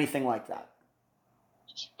night or anything like that?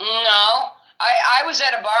 No, I was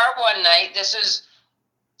at a bar one night.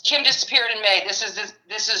 Kim disappeared in May. This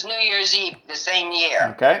is New Year's Eve the same year.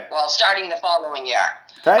 Okay. Well, starting the following year.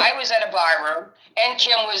 Okay. I was at a bar room, and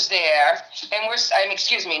Kim was there, and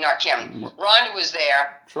excuse me, not Kim. Rhonda was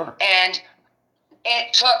there, Sure. and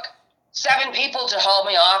it took 7 people to hold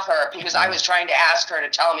me off her because I was trying to ask her to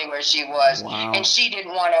tell me where she was, Wow. and she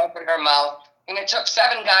didn't want to open her mouth, and it took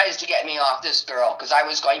 7 guys to get me off this girl because I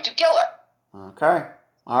was going to kill her. Okay.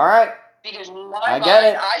 All right. Because in my I mind, get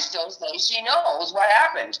it. I still say she knows what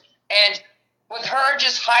happened. And with her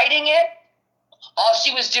just hiding it, all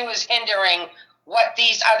she was doing is hindering what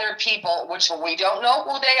these other people, which we don't know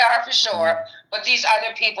who they are for sure, but these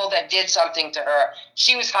other people that did something to her,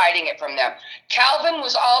 she was hiding it from them. Calvin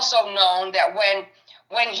was also known that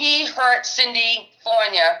when he hurt Cindy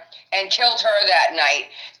Fornia and killed her that night,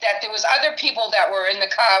 that there was other people that were in the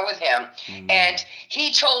car with him. And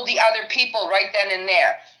he told the other people right then and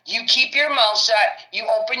there, you keep your mouth shut, you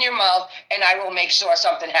open your mouth, and I will make sure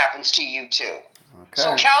something happens to you too. Okay.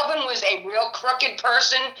 So Calvin was a real crooked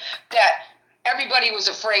person that everybody was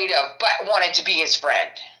afraid of, but wanted to be his friend.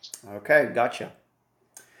 Okay, gotcha.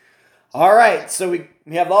 All right, so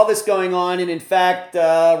we have all this going on, and in fact,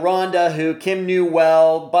 Rhonda, who Kim knew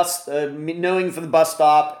well, knowing from the bus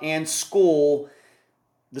stop and school,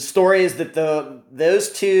 the story is that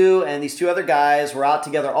those two and these 2 other guys were out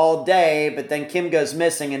together all day, but then Kim goes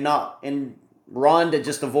missing, and Rhonda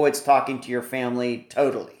just avoids talking to your family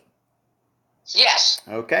totally. Yes.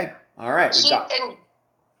 Okay, all right. And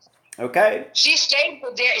Okay. she stayed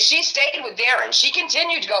with Darren. She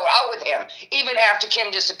continued to go out with him even after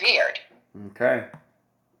Kim disappeared. Okay.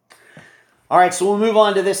 All right, so we'll move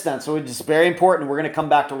on to this then. So it's very important. We're going to come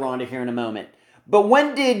back to Rhonda here in a moment. But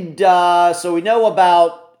when did, so we know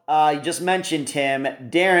about, you just mentioned him,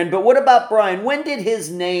 Darren, but what about Brian? When did his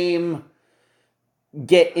name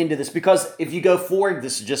get into this? Because if you go forward,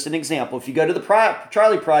 this is just an example. If you go to the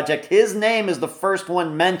Charlie Project, his name is the first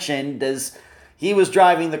one mentioned as he was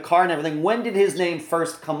driving the car and everything. When did his name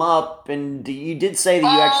first come up? And you did say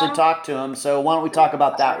that you actually talked to him, so why don't we talk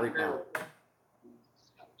about that right now?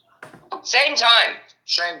 Same time.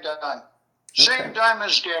 Same time. Okay. Same time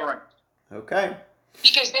as Darren. Okay.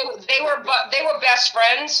 Because they were best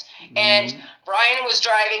friends, and Brian was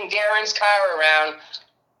driving Darren's car around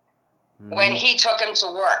when he took him to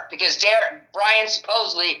work, because Brian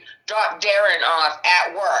supposedly dropped Darren off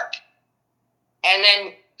at work and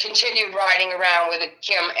then continued riding around with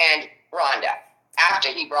Kim and Rhonda after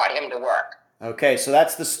he brought him to work. Okay, so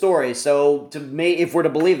that's the story. So if we're to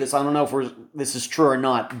believe this, I don't know if this is true or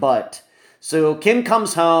not, but so Kim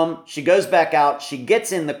comes home, she goes back out, she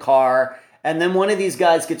gets in the car, and then one of these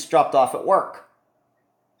guys gets dropped off at work.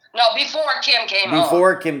 No, before Kim came home.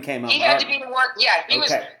 Before Kim came home. He had to be to work. Yeah,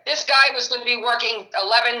 this guy was going to be working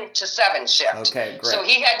 11 to 7 shift. Okay, great. So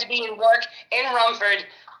he had to be in work in Rumford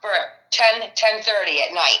for 10:30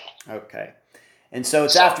 at night. Okay. And so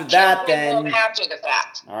it's after that then. After the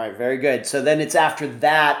fact. All right, very good. So then it's after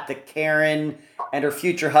that that Karen and her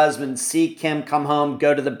future husband see Kim come home,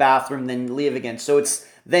 go to the bathroom, then leave again. So it's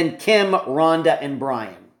then Kim, Rhonda, and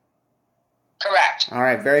Brian. Correct. All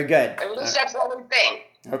right, very good. At least that's what we think.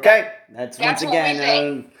 Okay, that's once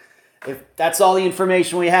again, if that's all the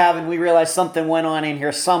information we have, and we realize something went on in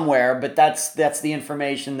here somewhere, but that's the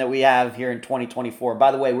information that we have here in 2024.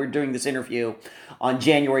 By the way, we're doing this interview on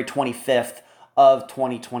January 25th of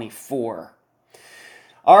 2024.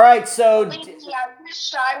 All right, so... I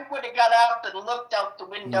wish I would have got up and looked out the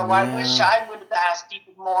window. Yeah. I wish I would have asked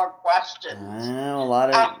even more questions. Well, a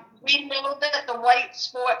lot of... we know that the white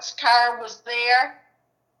sports car was there.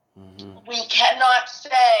 We cannot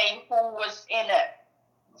say who was in it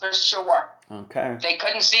for sure. Okay. They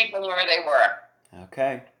couldn't see from where they were.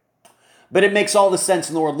 Okay. But it makes all the sense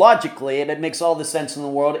in the world. Logically, it makes all the sense in the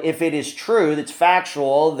world. If it is true, that's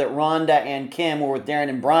factual, that Rhonda and Kim were with Darren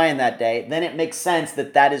and Brian that day, then it makes sense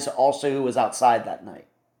that that is also who was outside that night.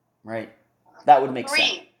 Right? That would make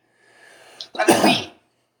sense. Agreed.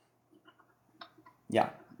 Yeah.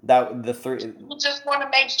 The three. We just want to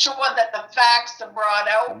make sure that the facts are brought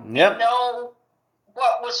out. Yep. We know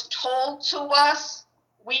what was told to us.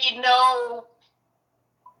 We know,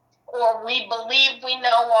 or we believe we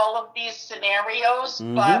know all of these scenarios,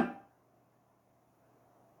 but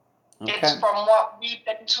it's from what we've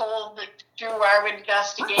been told through our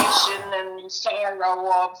investigation and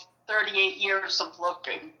sorrow of 38 years of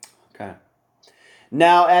looking. Okay.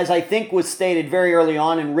 Now, as I think was stated very early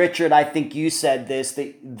on, and Richard, I think you said this,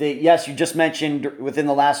 that yes, you just mentioned within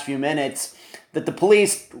the last few minutes that the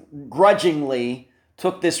police grudgingly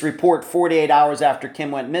took this report 48 hours after Kim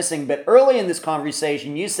went missing. But early in this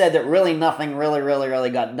conversation, you said that really nothing really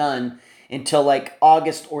got done until like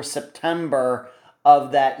August or September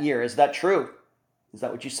of that year. Is that true? Is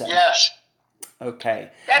that what you said? Yes. Okay.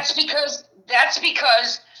 That's because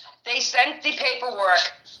they sent the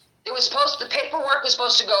paperwork. The paperwork was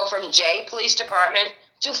supposed to go from Jay Police Department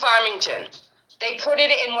to Farmington. They put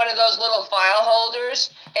it in one of those little file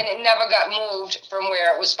holders, and it never got moved from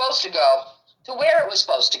where it was supposed to go to where it was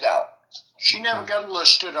supposed to go. She never got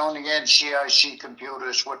listed on the NCIC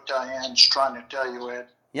computers, what Diane's trying to tell you, Ed.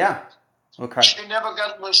 Yeah. Okay. She never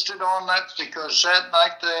got listed on that because that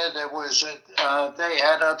night there was they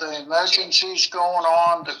had other emergencies going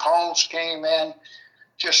on. The calls came in.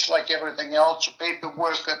 Just like everything else, the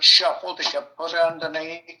paperwork got shuffled, it got put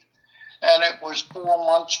underneath, and it was 4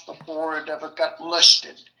 months before it ever got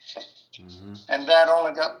listed. And that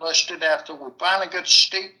only got listed after we finally got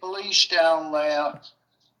state police down there,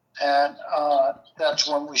 and that's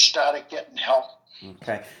when we started getting help.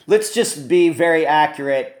 Okay. Let's just be very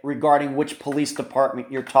accurate regarding which police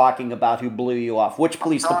department you're talking about who blew you off. Which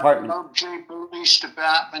police department? Moreau Police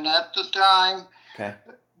Department at the time. Okay.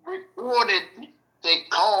 Reported. They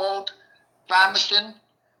called Farmington,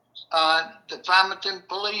 the Farmington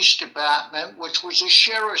Police Department, which was a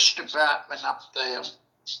sheriff's department up there.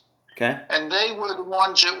 Okay. And they were the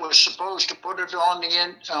ones that were supposed to put it on the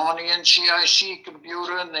NCIC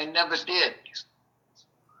computer, and they never did.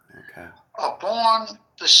 Okay. Upon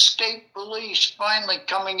the state police finally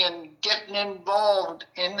coming in, getting involved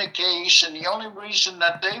in the case, and the only reason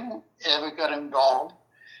that they ever got involved,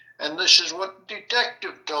 and this is what the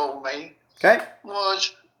detective told me,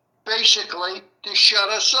 was basically to shut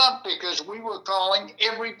us up because we were calling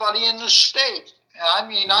everybody in the state. I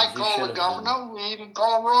mean, I called the governor. We even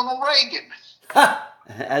called Ronald Reagan.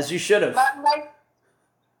 As you should have.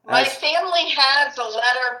 My family has a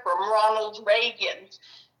letter from Ronald Reagan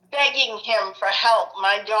begging him for help.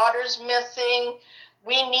 My daughter's missing.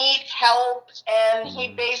 We need help. And he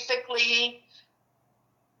basically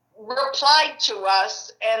replied to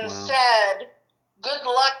us and said, good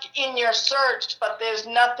luck in your search, but there's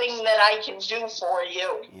nothing that I can do for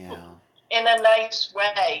you. Yeah. In a nice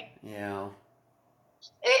way. Yeah.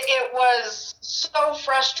 It was so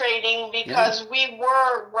frustrating because we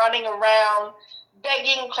were running around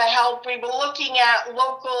begging for help. We were looking at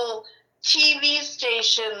local TV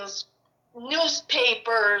stations,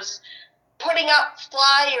 newspapers, putting up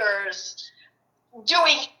flyers,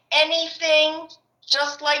 doing anything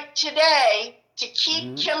just like today to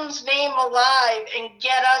keep Kim's name alive and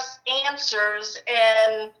get us answers.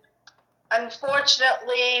 And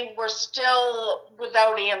unfortunately, we're still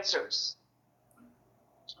without answers.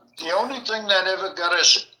 The only thing that ever got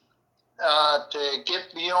us to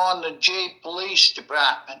get beyond the J Police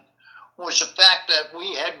Department was the fact that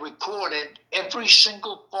we had recorded every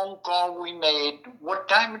single phone call we made, what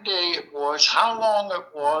time of day it was, how long it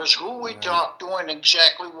was, who we talked to, and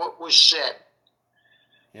exactly what was said.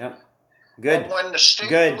 Yep. Good. And when the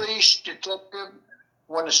state police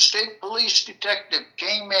detective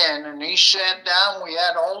came in and he sat down, we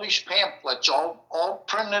had all these pamphlets all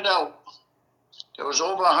printed out. There was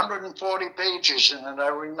over 140 pages in it, I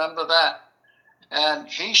remember that. And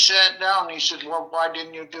he sat down and he said, well, why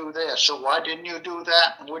didn't you do this? So why didn't you do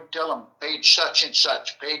that? And we'd tell him, page such and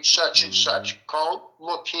such, page such and such. Call,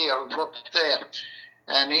 look here, look there.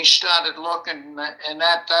 And he started looking, and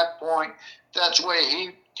at that point, that's where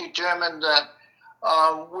he determined that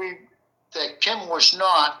that Kim was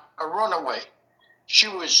not a runaway. She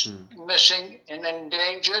was missing and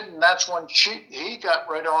endangered, and that's when he got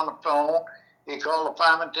right on the phone. He called the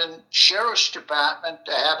Farmington Sheriff's Department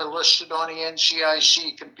to have it listed on the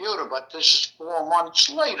NCIC computer, but this is 4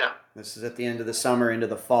 months later. This is at the end of the summer into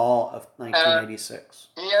the fall of 1986.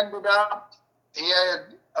 He had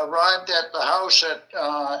arrived at the house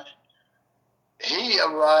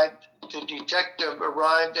the detective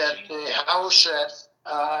arrived at the house at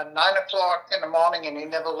 9 o'clock in the morning, and he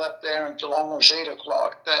never left there until almost 8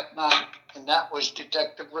 o'clock that night, and that was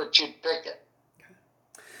Detective Richard Pickett.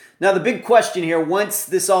 Now, the big question here, once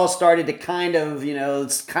this all started to kind of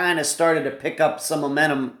started to pick up some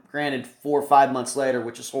momentum, granted 4 or 5 months later,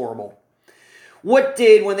 which is horrible. When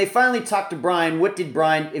they finally talked to Brian, what did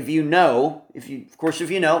Brian, if you know,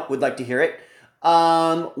 would like to hear it,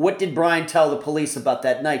 what did Brian tell the police about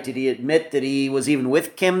that night? Did he admit that he was even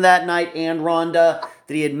with Kim that night and Rhonda?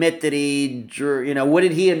 Did he admit that what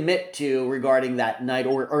did he admit to regarding that night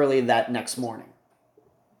or early that next morning?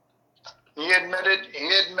 He admitted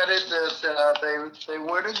that they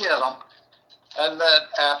were together, and that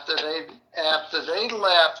after they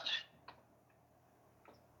left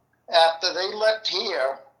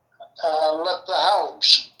here, left the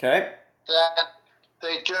house. Okay. That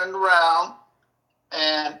they turned around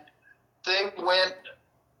and they went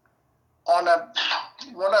on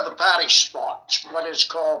one of the party spots, what is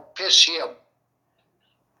called Piss Hill.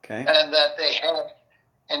 Okay. And that they had.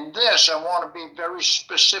 And this I want to be very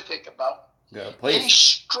specific about. Yeah, please. He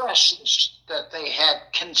stresses that they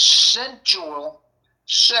had consensual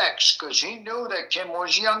sex because he knew that Kim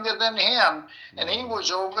was younger than him and he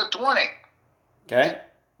was over 20. Okay.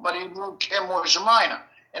 But he knew Kim was a minor.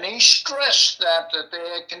 And he stressed that they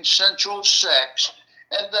had consensual sex.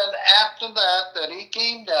 And then after that he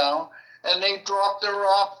came down and they dropped her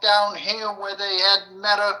off down here where they had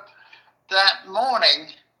met her that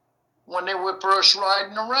morning when they were first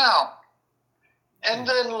riding around. And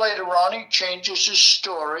then later on, he changes his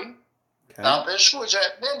story. Okay. Now, this was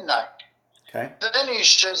at midnight. Okay. Then he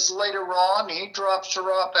says later on, he drops her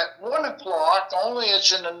off at 1 o'clock, only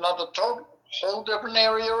it's in another whole different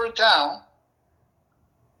area of town.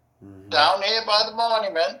 Mm-hmm. Down here by the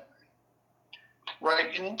monument,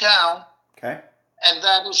 right in town. Okay. And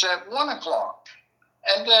that is at 1 o'clock.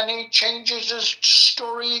 And then he changes his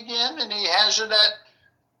story again, and he has it at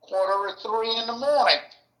 2:45 in the morning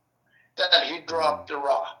that he dropped her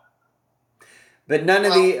off. But none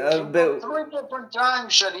of the... 3 different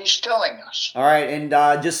times that he's telling us. All right, and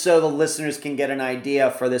just so the listeners can get an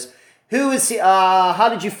idea for this, who is he? How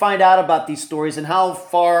did you find out about these stories, and how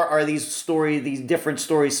far are these different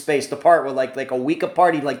stories spaced apart? Were like a week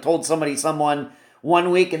apart? He told someone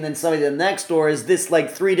 1 week, and then somebody the next, or is this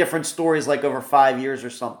 3 different stories over 5 years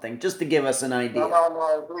or something? Just to give us an idea.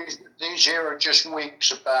 No. These here are just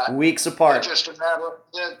weeks apart. Weeks apart. They're just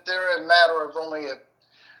they're a matter of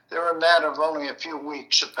only a few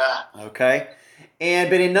weeks apart. Okay,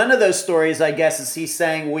 but in none of those stories, I guess, is he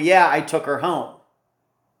saying, "Well, yeah, I took her home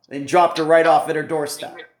and dropped her right off at her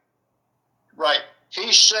doorstep." Right.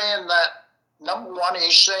 He's saying that number one.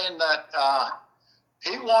 He's saying that.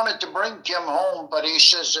 He wanted to bring Kim home, but he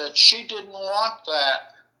says that she didn't want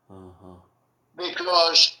that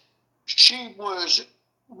because she was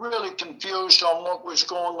really confused on what was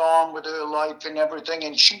going on with her life and everything,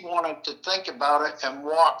 and she wanted to think about it and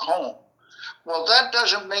walk home. Well, that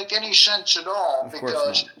doesn't make any sense at all,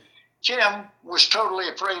 because Kim was totally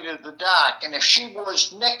afraid of the dark. And if she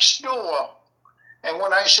was next door, and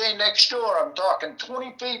when I say next door, I'm talking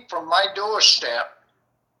 20 feet from my doorstep,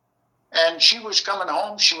 and she was coming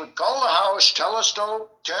home, she would call the house, tell us to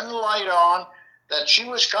turn the light on, that she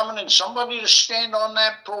was coming and somebody to stand on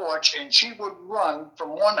that porch, and she would run from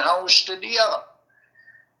one house to the other.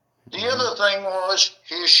 The other thing was,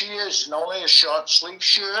 here she is in only a short sleeve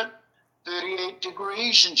shirt, 38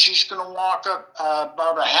 degrees, and she's going to walk up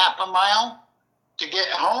about a half a mile to get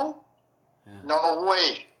home? Yeah. No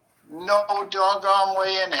way. No doggone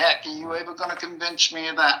way in heck are you ever going to convince me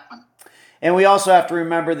of that one. And we also have to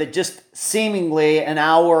remember that just seemingly an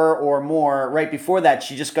hour or more right before that,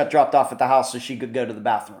 she just got dropped off at the house so she could go to the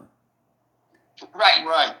bathroom.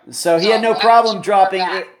 Right. So he had no problem dropping,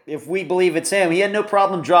 if we believe it's him, he had no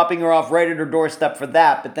problem dropping her off right at her doorstep for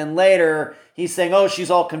that. But then later, he's saying, oh, she's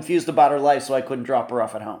all confused about her life, so I couldn't drop her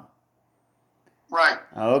off at home. Right.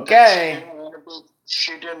 Okay.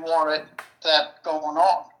 She didn't want that going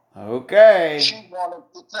on. Okay. She wanted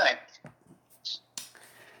to think.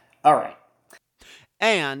 All right.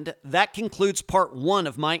 And that concludes part 1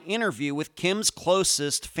 of my interview with Kim's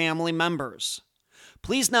closest family members.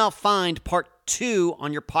 Please now find part 2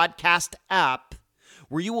 on your podcast app,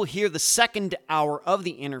 where you will hear the second hour of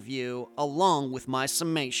the interview along with my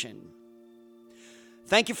summation.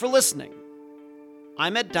 Thank you for listening.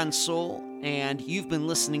 I'm Ed Densel, and you've been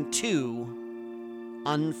listening to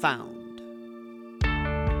Unfound.